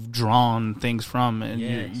where you've drawn things from, and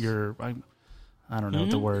you're I don't know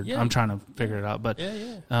the word. Yeah. I'm trying to figure it out, but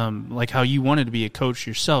like how you wanted to be a coach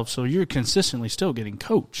yourself, so you're consistently still getting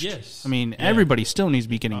coached. Yes, I mean everybody still needs to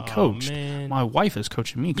be getting coached. Man. My wife is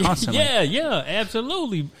coaching me constantly. Yeah,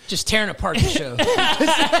 absolutely. Just tearing apart the show.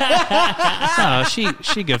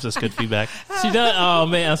 She gives us good feedback. She does. Oh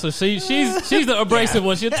man, so she's the abrasive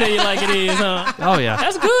one. She'll tell you like it is, huh? Oh yeah,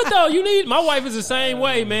 that's good though. My wife is the same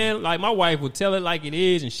way, man. Like, my wife will tell it like it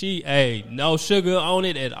is, and no sugar on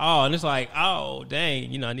it at all, and it's like, oh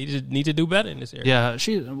dang, I need to do better in this area.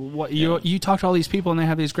 Yeah, you talk to all these people and they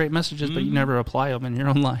have these great messages, but you never apply them in your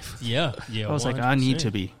own life. Yeah. I was 100%. Like, I need to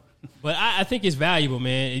be. But I think it's valuable,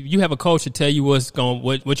 man. If you have a coach to tell you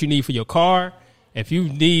what you need for your car, if you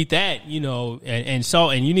need that,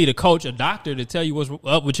 and you need a coach, a doctor to tell you what's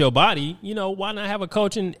up with your body, why not have a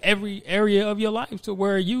coach in every area of your life to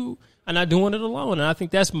where you are not doing it alone? And I think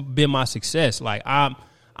that's been my success. Like,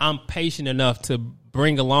 I'm patient enough to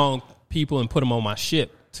bring along people and put them on my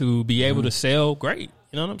ship to be able to sell great.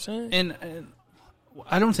 You know what I'm saying? And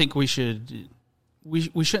I don't think we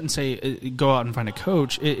shouldn't say go out and find a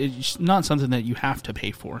coach. It's not something that you have to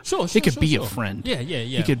pay for. Sure, it could be a friend. Yeah.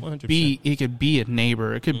 It could 100%. It could be a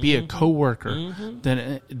neighbor. It could be a coworker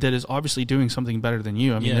that is obviously doing something better than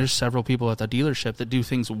you. I mean, there's several people at the dealership that do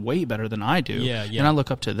things way better than I do. Yeah. And I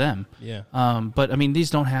look up to them. Yeah. But I mean, these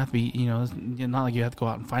don't have to be. Not like you have to go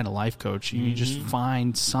out and find a life coach. You just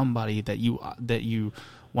find somebody that you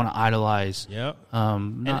want to idolize. Yep.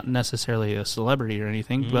 Not necessarily a celebrity or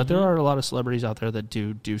anything, but there are a lot of celebrities out there that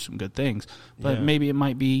do some good things. But maybe it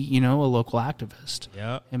might be, a local activist.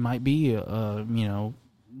 Yep. It might be,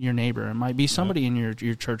 your neighbor. It might be somebody in your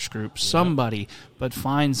church group. Somebody, but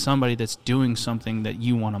find somebody that's doing something that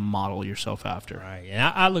you want to model yourself after. Right. And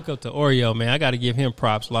I look up to Oreo, man. I got to give him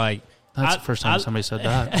props. Like, that's the first time somebody said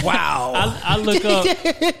that. Wow. I look up,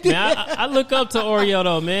 man. I look up to Oreo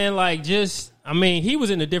though, man. Like, he was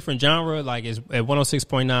in a different genre, like at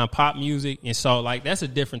 106.9 pop music, and so like that's a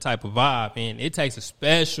different type of vibe, and it takes a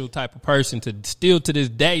special type of person to still to this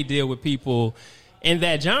day deal with people in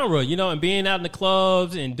that genre, you know, and being out in the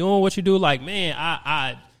clubs and doing what you do, like, man,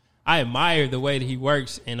 I admire the way that he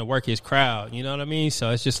works and to work his crowd. You know what I mean?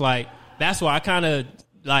 So it's just like, that's why I kind of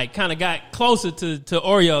got closer to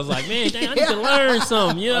Oreo. I was like, man, damn, I need to learn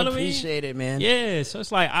something. You know what I mean? Appreciate it, man. Yeah. So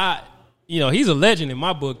it's like, he's a legend in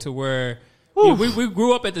my book to where we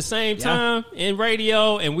grew up at the same time in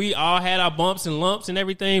radio, and we all had our bumps and lumps and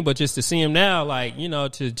everything. But just to see him now, like, you know,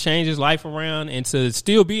 to change his life around and to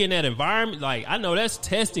still be in that environment, like, I know that's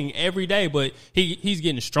testing every day, but he's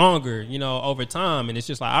getting stronger, you know, over time. And it's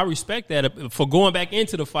just like, I respect that for going back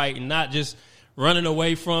into the fight and not just running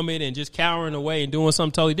away from it and just cowering away and doing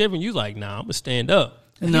something totally different. You like, nah, I'm gonna stand up.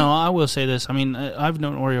 No, I will say this. I mean, I've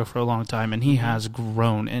known Oreo for a long time, and he has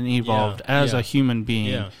grown and evolved as a human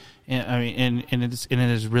being. Yeah. And, I mean, and it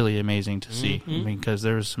is really amazing to see. I mean, because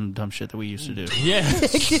there was some dumb shit that we used to do. Yeah,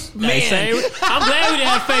 man. I'm glad we didn't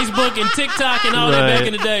have Facebook and TikTok and all that back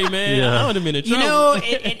in the day, man. I would have been in trouble. You know,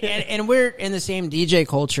 and we're in the same DJ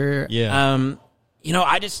culture. Yeah. You know,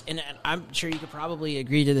 and I'm sure you could probably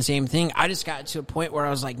agree to the same thing. I just got to a point where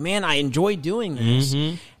I was like, man, I enjoy doing this,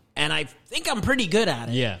 and I think I'm pretty good at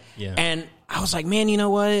it. Yeah. And I was like, man, you know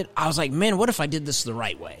what? I was like, man, what if I did this the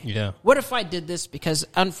right way? Yeah. What if I did this? Because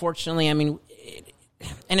unfortunately, I mean,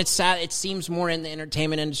 and it's sad, it seems more in the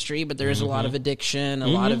entertainment industry, but there is a lot of addiction, a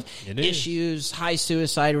lot of issues, high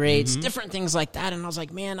suicide rates, different things like that. And I was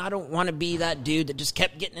like, man, I don't want to be that dude that just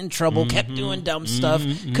kept getting in trouble, kept doing dumb stuff,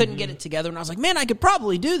 couldn't get it together. And I was like, man, I could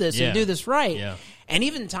probably do this and do this right. Yeah. And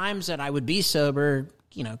even times that I would be sober,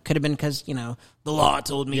 you know, could have been because, you know, the law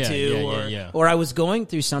told me or I was going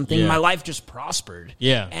through something. My life just prospered.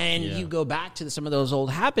 Yeah. And you go back to some of those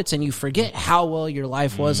old habits and you forget how well your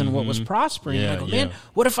life was and what was prospering. Yeah, and I go, man,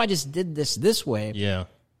 what if I just did this way? Yeah.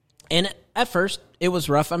 And at first, it was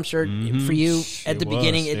rough, I'm sure, for you at the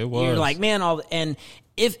beginning. You're like, man, and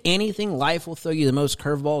if anything, life will throw you the most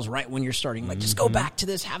curveballs right when you're starting. Like, just go back to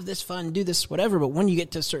this, have this fun, do this, whatever. But when you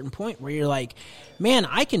get to a certain point where you're like, man,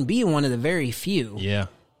 I can be one of the very few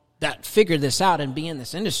that figure this out and be in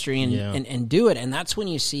this industry and do it. And that's when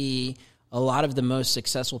you see a lot of the most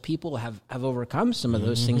successful people have overcome some of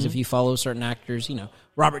those things. If you follow certain actors, you know,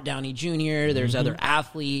 Robert Downey Jr., there's other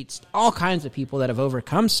athletes, all kinds of people that have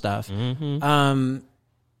overcome stuff.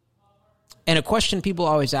 And a question people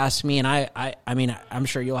always ask me, and I mean, I'm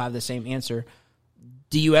sure you'll have the same answer.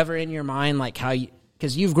 Do you ever in your mind, like how you,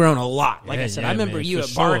 because you've grown a lot. Like I said, I remember you at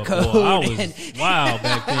Barcode. Boy, I was wild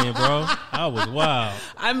back then, bro. I was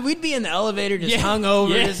wild. We'd be in the elevator just hungover.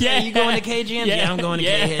 You going to KGM? Yeah, I'm going to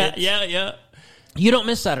K-Hits. Yeah. You don't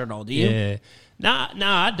miss that at all, do you? Yeah. Nah,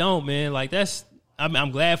 I don't, man. Like, that's, I'm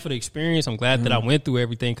glad for the experience. I'm glad that I went through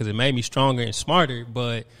everything because it made me stronger and smarter.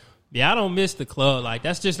 But yeah, I don't miss the club. Like,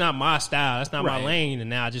 that's just not my style. That's not my lane. And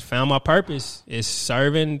now I just found my purpose. It's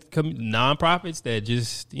serving nonprofits that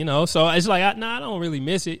just, you know. So it's like, I don't really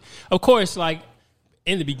miss it. Of course, like,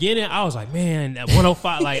 in the beginning, I was like, man, that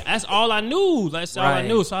 105, like, that's all I knew. That's all I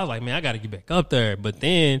knew. So I was like, man, I got to get back up there. But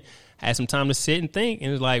then I had some time to sit and think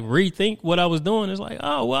and like rethink what I was doing. It's like,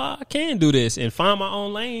 oh, well, I can do this and find my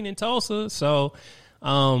own lane in Tulsa. So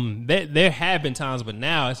there have been times, but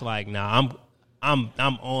now it's like, nah, I'm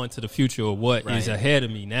on to the future of what is ahead of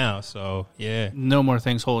me now. So yeah, no more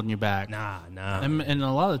things holding you back. Nah. And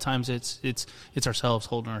a lot of the times it's ourselves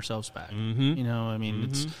holding ourselves back. You know, I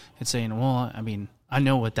mean, it's saying, well, I mean, I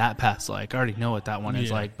know what that path's like. I already know what that one is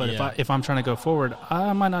like. But if I'm trying to go forward,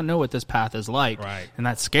 I might not know what this path is like. Right. And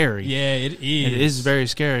that's scary. Yeah, it is. It is very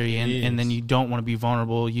scary. And then you don't want to be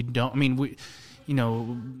vulnerable. You don't. I mean,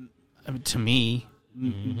 to me,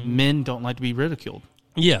 men don't like to be ridiculed.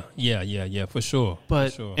 Yeah, for sure.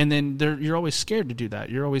 But and then you're always scared to do that.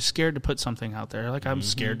 You're always scared to put something out there. Like, I'm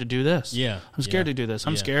scared to do this. Yeah, I'm scared to do this.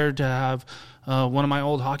 I'm scared to have one of my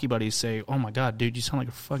old hockey buddies say, "Oh my God, dude, you sound like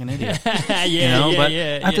a fucking idiot." But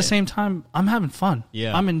at the same time, I'm having fun.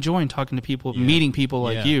 Yeah, I'm enjoying talking to people, meeting people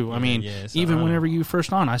like you. I mean, even whenever you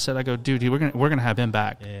first on, I said, "Dude, we're gonna have him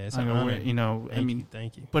back." Yeah, it's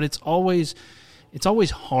thank you. But it's always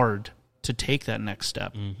hard to take that next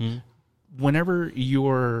step. Whenever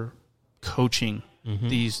you're coaching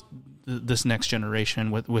this next generation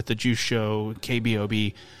with the Juice Show,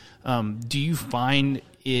 KBOB, do you find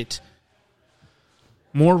it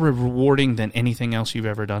more rewarding than anything else you've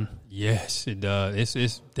ever done? Yes, it does.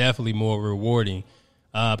 It's definitely more rewarding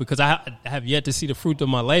because I have yet to see the fruit of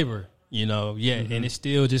my labor, you know, and it's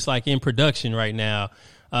still just like in production right now.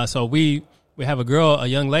 So we have a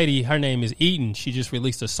young lady, her name is Eden. She just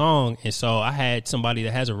released a song. And so I had somebody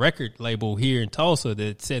that has a record label here in Tulsa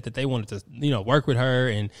that said that they wanted to, you know, work with her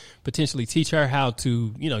and potentially teach her how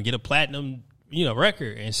to, you know, get a platinum, you know,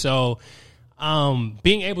 record. And so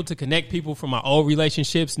being able to connect people from my old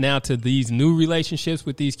relationships now to these new relationships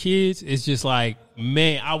with these kids, it's just like,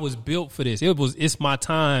 man, I was built for this. It's my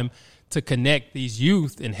time to connect these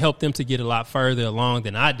youth and help them to get a lot further along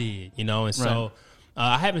than I did, you know? And so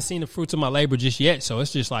I haven't seen the fruits of my labor just yet. So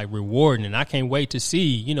it's just like rewarding. And I can't wait to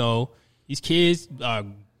see, you know, these kids,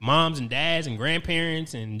 moms and dads and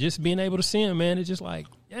grandparents, and just being able to see them, man. It's just like,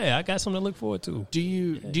 yeah, I got something to look forward to. Do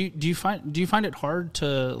you find it hard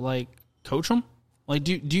to like coach them? Like,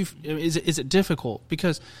 is it difficult?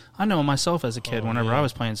 Because I know myself as a kid, whenever I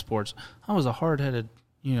was playing sports, I was a hard-headed,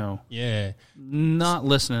 you know, not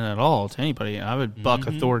listening at all to anybody. I would buck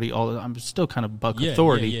authority I'm still kind of buck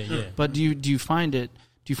authority. Yeah. But do you find it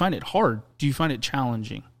hard? Do you find it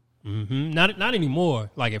challenging? Mm-hmm. Not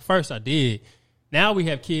anymore. Like at first I did. Now we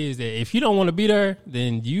have kids that if you don't want to be there,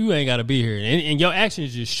 then you ain't got to be here. And your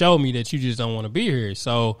actions just show me that you just don't want to be here.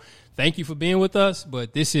 So thank you for being with us,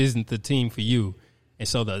 but this isn't the team for you. And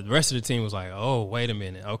so the rest of the team was like, oh, wait a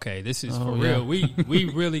minute. Okay, this is for real.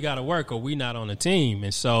 We really got to work or we not on the team.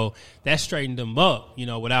 And so that straightened them up, you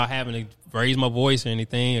know, without having to raise my voice or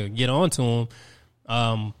anything or get on to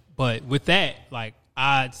them. But with that, like,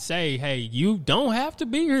 I'd say, hey, you don't have to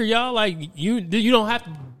be here, y'all. Like, you don't have to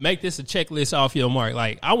make this a checklist off your mark.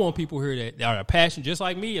 Like, I want people here that are passionate, just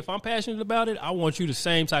like me. If I'm passionate about it, I want you the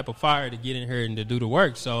same type of fire to get in here and to do the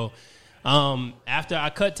work. So after I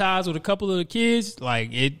cut ties with a couple of the kids,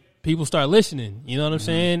 like, people start listening. You know what I'm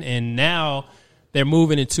saying? And now they're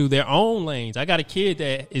moving into their own lanes. I got a kid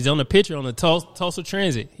that is on the picture on the Tulsa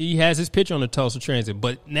Transit. He has his picture on the Tulsa Transit.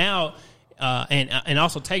 But now, and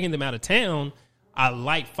also taking them out of town, I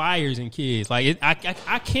light fires in kids. Like,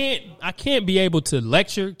 I can't be able to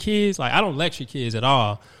lecture kids. Like, I don't lecture kids at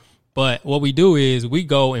all. But what we do is we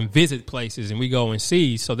go and visit places and we go and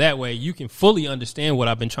see, so that way you can fully understand what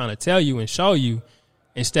I've been trying to tell you and show you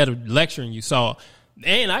instead of lecturing you. So,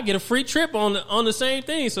 and I get a free trip on the same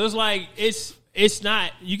thing. So it's like, it's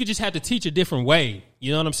not, you could just have to teach a different way.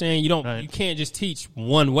 You know what I'm saying? You can't just teach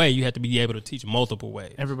one way. You have to be able to teach multiple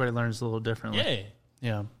ways. Everybody learns a little differently.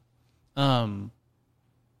 Yeah.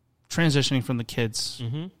 Transitioning from the kids,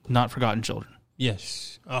 Not Forgotten Children.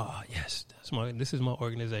 Yes. Oh, yes. This is my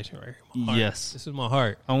organization right here. My heart. Yes. This is my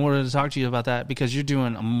heart. I wanted to talk to you about that because you're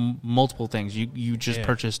doing multiple things. You just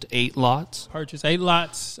purchased 8 lots. Purchased 8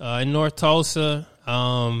 lots in North Tulsa.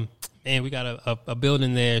 And we got a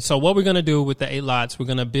building there. So what we're going to do with the 8 lots, we're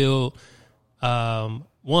going to build,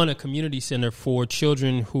 a community center for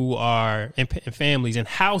children who are, and families, and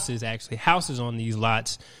houses on these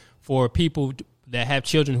lots for people that have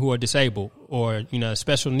children who are disabled or, you know,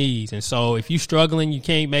 special needs. And so if you're struggling, you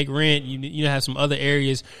can't make rent, you have some other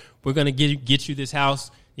areas, we're going to get you this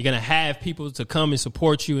house. You're going to have people to come and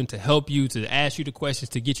support you and to help you, to ask you the questions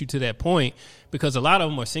to get you to that point, because a lot of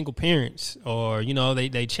them are single parents or, you know,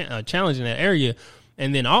 they challenge in that area.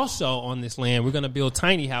 And then also on this land, we're going to build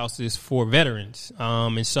tiny houses for veterans.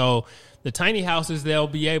 And so the tiny houses,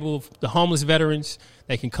 the homeless veterans,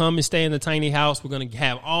 they can come and stay in the tiny house. We're going to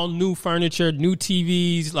have all new furniture, new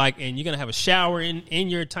TVs, and you're going to have a shower in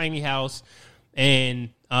your tiny house. And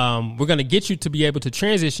we're going to get you to be able to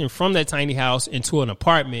transition from that tiny house into an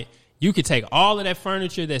apartment. You could take all of that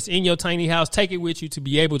furniture that's in your tiny house, take it with you to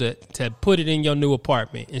be able to put it in your new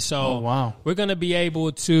apartment. And so we're going to be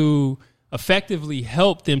able to effectively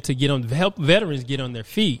help veterans get on their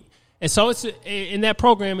feet. And so in that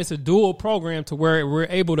program, it's a dual program to where we're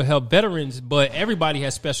able to help veterans, but everybody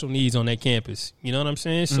has special needs on that campus. You know what I'm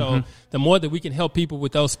saying? So the more that we can help people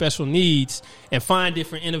with those special needs and find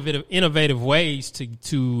different innovative ways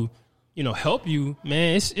to you know, help you,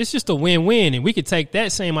 man, it's just a win-win. And we could take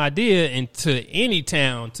that same idea into any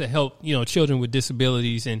town to help, you know, children with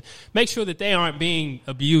disabilities and make sure that they aren't being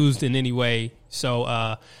abused in any way.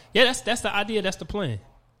 So, that's the idea. That's the plan.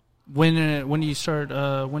 When you start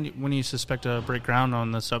when you suspect to break ground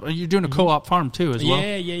on this stuff, you're doing a co-op farm too as well.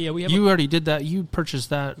 Yeah. You already did that. You purchased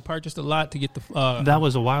that. We purchased a lot to get the. That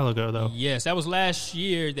was a while ago, though. Yes, that was last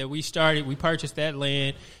year that we started. We purchased that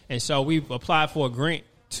land, and so we've applied for a grant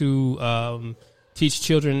to teach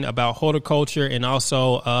children about horticulture and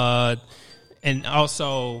also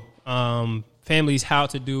families how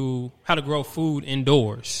to grow food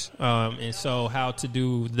indoors, and so how to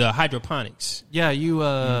do the hydroponics. Yeah, you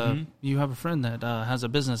have a friend that has a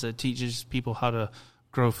business that teaches people how to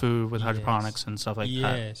grow food with hydroponics and stuff like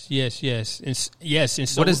that. Yes. And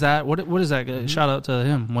so what is that? What is that? Shout out to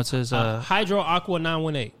him. What's his? Hydro Aqua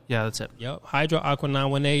 918. Yeah, that's it. Yep, Hydro Aqua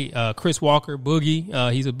 918. Chris Walker,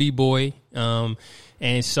 Boogie. He's a B-boy.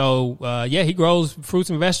 And so he grows fruits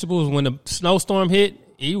and vegetables. When the snowstorm hit,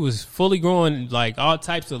 he was fully growing like all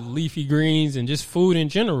types of leafy greens and just food in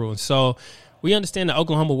general. And so we understand that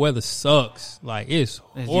Oklahoma weather sucks. Like, it's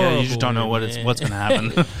horrible. Yeah, you just don't know what's going to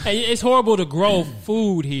happen. And it's horrible to grow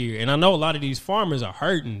food here. And I know a lot of these farmers are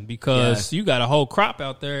hurting because you got a whole crop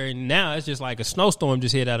out there, and now it's just like a snowstorm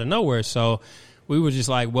just hit out of nowhere. So we were just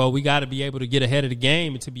like, well, we got to be able to get ahead of the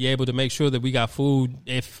game and to be able to make sure that we got food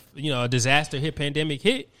if, a disaster hit, pandemic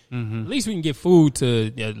hit. At least we can get food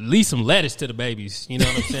to at least some lettuce to the babies. You know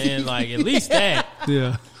what I'm saying? Like, at least that.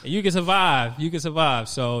 Yeah. You can survive. You can survive.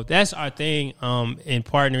 So that's our thing in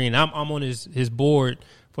partnering. I'm on his board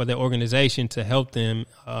for the organization to help him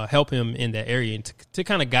in that area and to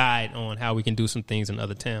kind of guide on how we can do some things in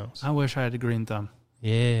other towns. I wish I had a green thumb.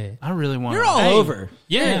 Yeah. I really want You're all over.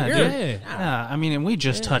 Yeah. Yeah, I mean, and we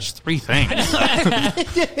just touched 3 things.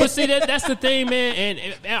 But see, that's the thing, man.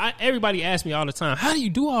 And everybody asks me all the time, how do you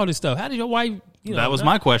do all this stuff? How did your wife... That was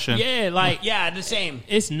my question. Yeah, like... Yeah, the same.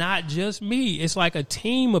 It's not just me. It's like a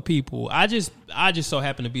team of people. I just so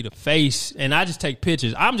happen to be the face, and I just take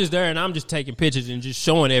pictures. I'm just there, and I'm just taking pictures and just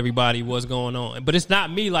showing everybody what's going on. But it's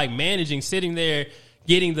not me, like, managing, sitting there,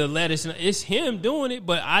 getting the lettuce. It's him doing it,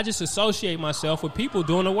 but I just associate myself with people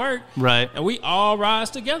doing the work. Right. And we all rise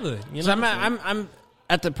together. So I'm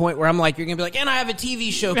at the point where I'm like, you're going to be like, and I have a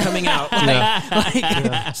TV show coming out.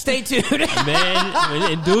 Stay tuned.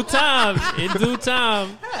 Man, in due time.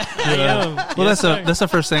 Well, that's the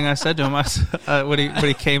first thing I said to him. I said, when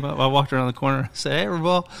he came up, I walked around the corner. I said, "Hey,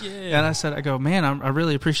 Rebel," and I go, "Man, I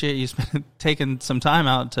really appreciate you taking some time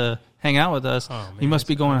out to hang out with us. You must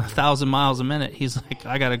be going 1,000 miles a minute." He's like,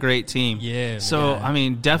 "I got a great team." Yeah. So I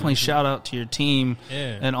mean, definitely shout out to your team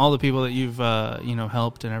and all the people that you've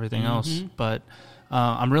helped and everything else. But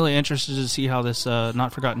I'm really interested to see how this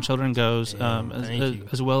Not Forgotten Children goes,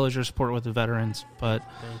 as well as your support with the veterans. But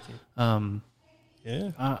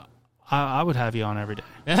I would have you on every day.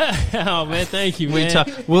 Oh, man, thank you, man.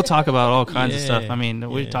 We'll talk about all kinds of stuff. I mean,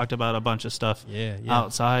 we talked about a bunch of stuff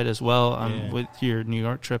outside as well with your New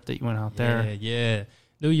York trip that you went out there. Yeah.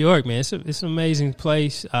 New York, man, it's an amazing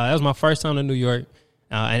place. That was my first time to New York.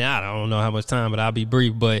 And I don't know how much time, but I'll be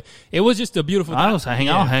brief. But it was just a beautiful time.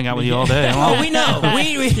 I'll hang out with you all day. We know.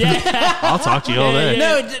 I'll talk to you all day.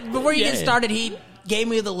 No, before you get started, he gave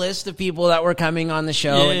me the list of people that were coming on the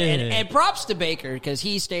show, and props to Baker because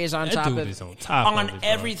he stays on top of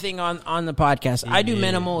everything on the podcast. I do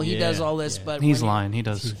minimal, he does all this, but he's lying. He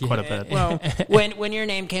does quite a bit. Well, when your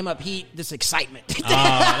name came up, this excitement.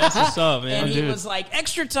 That's what's up, man. And he was like,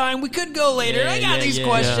 "Extra time, we could go later. I got these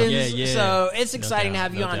questions." So it's exciting to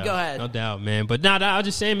have you on. Go ahead. No doubt, man. But I was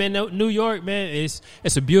just saying, man, New York, man, it's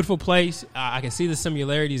a beautiful place. I can see the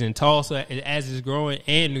similarities in Tulsa as it's growing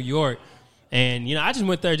and New York. And, I just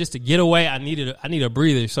went there just to get away. I need a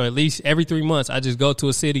breather. So at least every 3 months, I just go to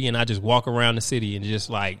a city and I just walk around the city and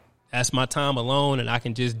just that's my time alone. And I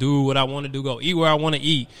can just do what I want to do, go eat where I want to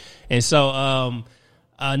eat. And so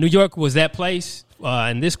New York was that place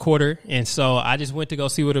in this quarter. And so I just went to go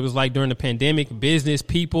see what it was like during the pandemic, business,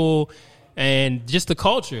 people, and just the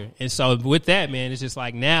culture. And so with that, man, it's just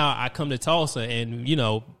like now I come to Tulsa and,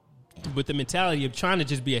 with the mentality of trying to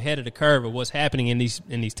just be ahead of the curve of what's happening in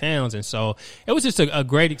these towns. And so it was just a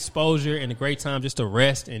great exposure and a great time just to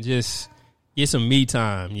rest and just get some me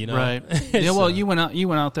time, Right. Yeah, well, you went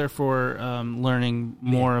out there for learning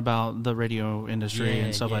more about the radio industry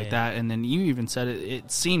and stuff like that. And then you even said it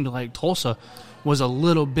seemed like Tulsa was a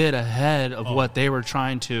little bit ahead of what they were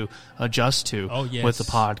trying to adjust to with the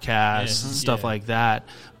podcast and stuff like that.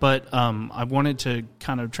 But I wanted to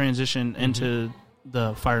kind of transition into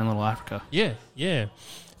the Fire in Little Africa. Yeah.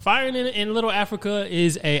 Fire in Little Africa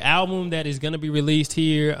is a album that is going to be released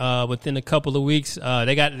here within a couple of weeks.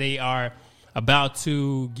 They are about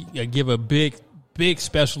to give a big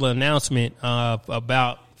special announcement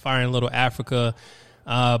about Fire in Little Africa.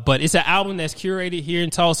 But it's an album that's curated here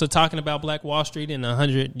in Tulsa, talking about Black Wall Street and the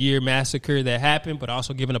 100-year massacre that happened, but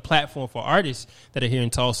also giving a platform for artists that are here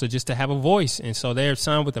in Tulsa just to have a voice. And so they're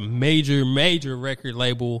signed with a major record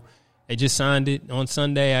label. They just signed it on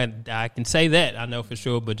Sunday. I can say that I know for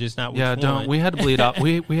sure, but just not which one. We had to bleep out.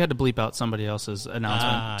 We had to bleep out somebody else's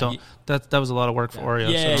announcement. That was a lot of work for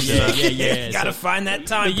Oreo. Yeah. Got to find that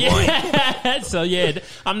time point. So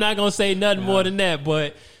I'm not gonna say nothing more than that.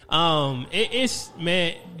 But it's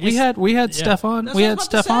man. We had Stefan. We had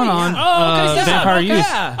Stefan on. Oh, okay, Vampire Youth.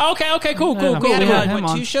 Yeah. Okay, cool. We had him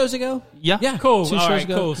 2 shows ago? Yeah, cool. 2 all shows right,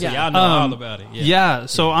 ago. cool. So y'all know all about it. Yeah.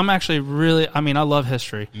 So I'm actually really. I mean, I love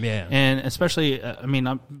history. Yeah. And especially,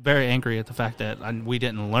 I'm very angry at the fact that we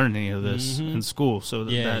didn't learn any of this in school. So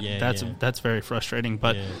that's very frustrating.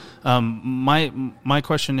 But my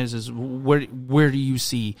question is where do you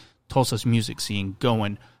see Tulsa's music scene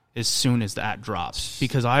going as soon as that drops,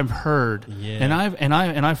 because I've heard and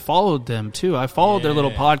I followed them too. I followed their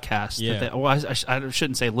little podcast. I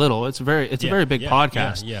shouldn't say little. It's a very big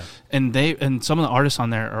podcast. And some of the artists on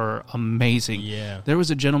there are amazing. There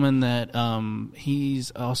was a gentleman that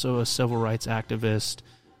he's also a civil rights activist.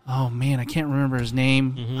 Oh man, I can't remember his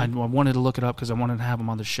name. I wanted to look it up because I wanted to have him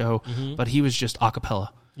on the show, but he was just a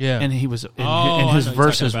cappella. And he was, and his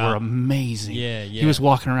verses were amazing. He was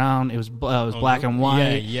walking around. It was black and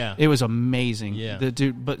white. It was amazing. The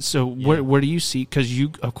dude. But so where do you see? Because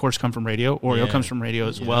you of course come from radio. Oreo comes from radio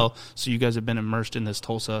as well. So you guys have been immersed in this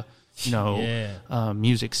Tulsa,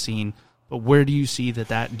 music scene. But where do you see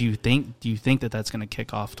that? Do you think that that's going to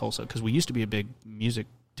kick off Tulsa? Because we used to be a big music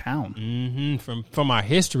town. From our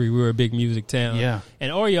history, we were a big music town.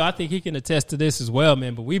 And Oreo, I think he can attest to this as well,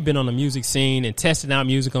 man. But we've been on the music scene and testing out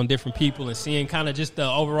music on different people and seeing kind of just the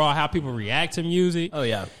overall how people react to music.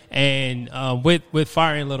 And with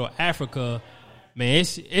Fire in Little Africa, man,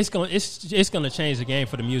 it's gonna change the game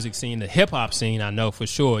for the music scene, the hip hop scene. I know for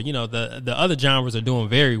sure. The other genres are doing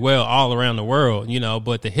very well all around the world.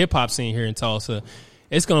 But the hip hop scene here in Tulsa,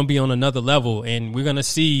 it's gonna be on another level, and we're gonna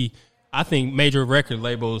see, I think, major record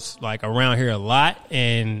labels like around here a lot,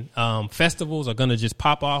 and festivals are going to just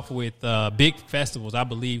pop off with big festivals, I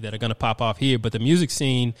believe, that are going to pop off here. But the music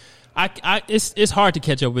scene, it's hard to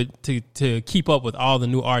catch up with, to keep up with all the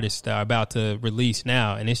new artists that are about to release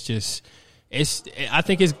now. And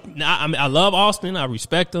I love Austin. I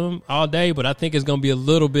respect them all day, but I think it's going to be a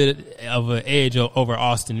little bit of an edge over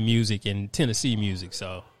Austin music and Tennessee music.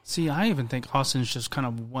 So. See, I even think Austin's just kind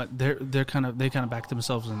of what they kind of back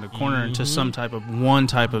themselves in the corner into some type of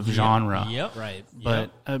genre. But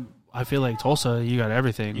I feel like Tulsa, you got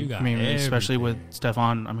everything. Especially with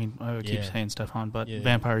Stefan. I mean, I keep saying Stefan, but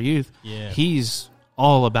Vampire Youth. He's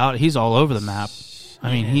all over the map.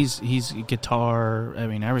 I mean, he's guitar. I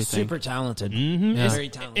mean, everything. Super talented. Very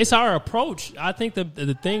talented. It's our approach. I think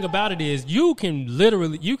the thing about it is you can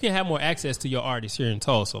have more access to your artists here in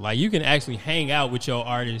Tulsa. Like, you can actually hang out with your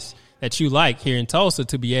artists that you like here in Tulsa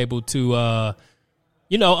to be able to,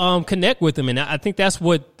 connect with them. And I think that's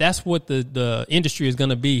what the industry is going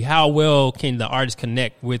to be. How well can the artists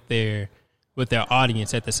connect with their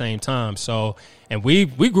audience at the same time? So, and we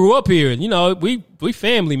grew up here. We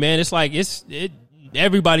family, man. It's like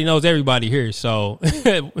everybody knows everybody here, so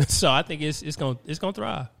I think it's gonna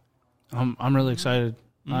thrive. I'm really excited.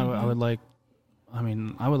 I would like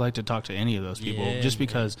to talk to any of those people, just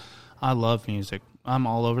because I love music. I'm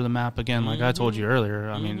all over the map again, like I told you earlier.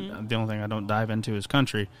 I mean, the only thing I don't dive into is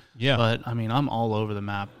country. But I mean, I'm all over the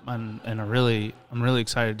map, and I'm really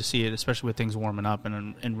excited to see it, especially with things warming up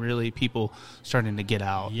and really people starting to get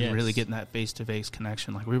out and really getting that face-to-face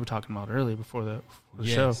connection, like we were talking about earlier before the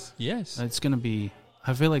show. It's gonna be.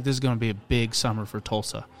 I feel like this is going to be a big summer for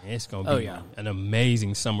Tulsa. It's going to be an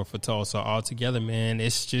amazing summer for Tulsa altogether, man.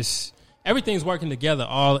 It's just everything's working together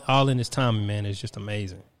all in this time, man. It's just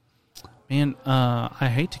amazing. Man, I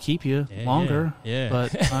hate to keep you longer,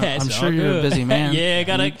 but I'm sure you're a busy man.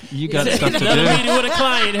 You got stuff to do. Another meeting with a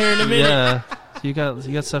client here in a minute. Yeah, you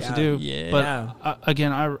got stuff to do. But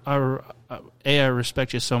again, I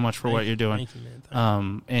respect you so much for what you're doing. Thank you,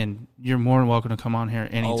 man. And you're more than welcome to come on here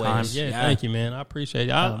anytime. Thank you, man. I appreciate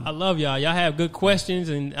it. I love y'all. Y'all have good questions,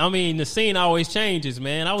 and I mean, the scene always changes,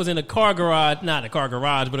 man. I was in a car garage, not a car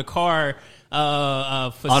garage, but a car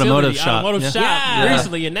facility, automotive shop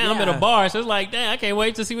recently, and now I'm at a bar, so it's like, damn, I can't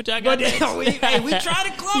wait to see what y'all got. We try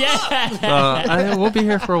to club up. We'll be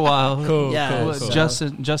here for a while. Cool.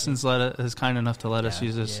 Justin's is kind enough to let us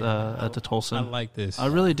use this at the Tulsa. I like this. I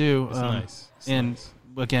really do. It's nice. Nice.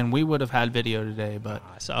 Again, we would have had video today, but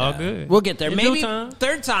it's all good. We'll get there. Maybe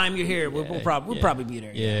third time you're here, we'll probably be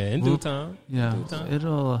there. In due time. Yeah,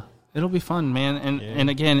 it'll be fun, man. And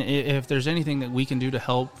again, if there's anything that we can do to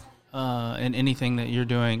help, and anything that you're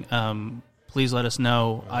doing, please let us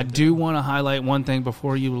know. I do want to highlight one thing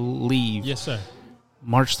before you leave. Yes, sir.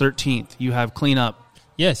 March 13th, you have cleanup.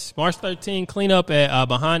 Yes, March 13th, cleanup at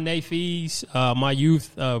behind Nafees. My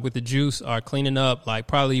youth with the Juice are cleaning up like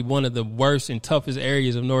probably one of the worst and toughest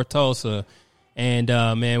areas of North Tulsa. And,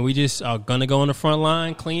 man, we just are going to go on the front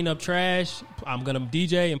line, clean up trash. I'm going to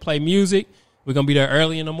DJ and play music. We're going to be there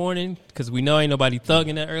early in the morning because we know ain't nobody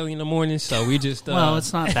thugging that early in the morning. So we just... well,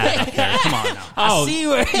 it's not that up there. Come on now. I see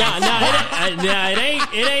where...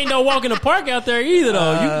 it ain't no walk in the park out there either,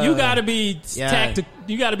 though. You got to be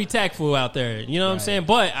you got to be tactful out there. You know what I'm saying?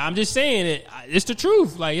 But I'm just saying it's the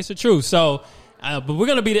truth. Like, it's the truth. So But we're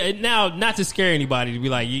going to be there now, not to scare anybody, to be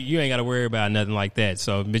like, you ain't got to worry about nothing like that.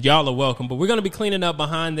 So, but y'all are welcome. But we're going to be cleaning up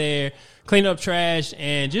behind there, cleaning up trash,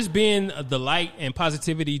 and just being the light and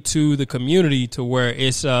positivity to the community to where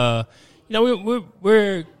it's, we're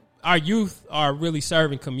our youth are really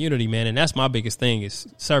serving community, man. And that's my biggest thing is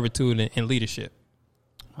servitude and leadership.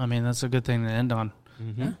 I mean, that's a good thing to end on.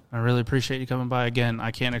 Mm-hmm. I really appreciate you coming by. Again, I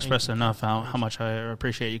can't express enough how much I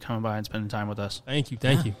appreciate you coming by and spending time with us. Thank you.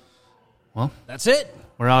 Well, that's it.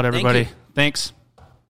 We're out, everybody. Thanks.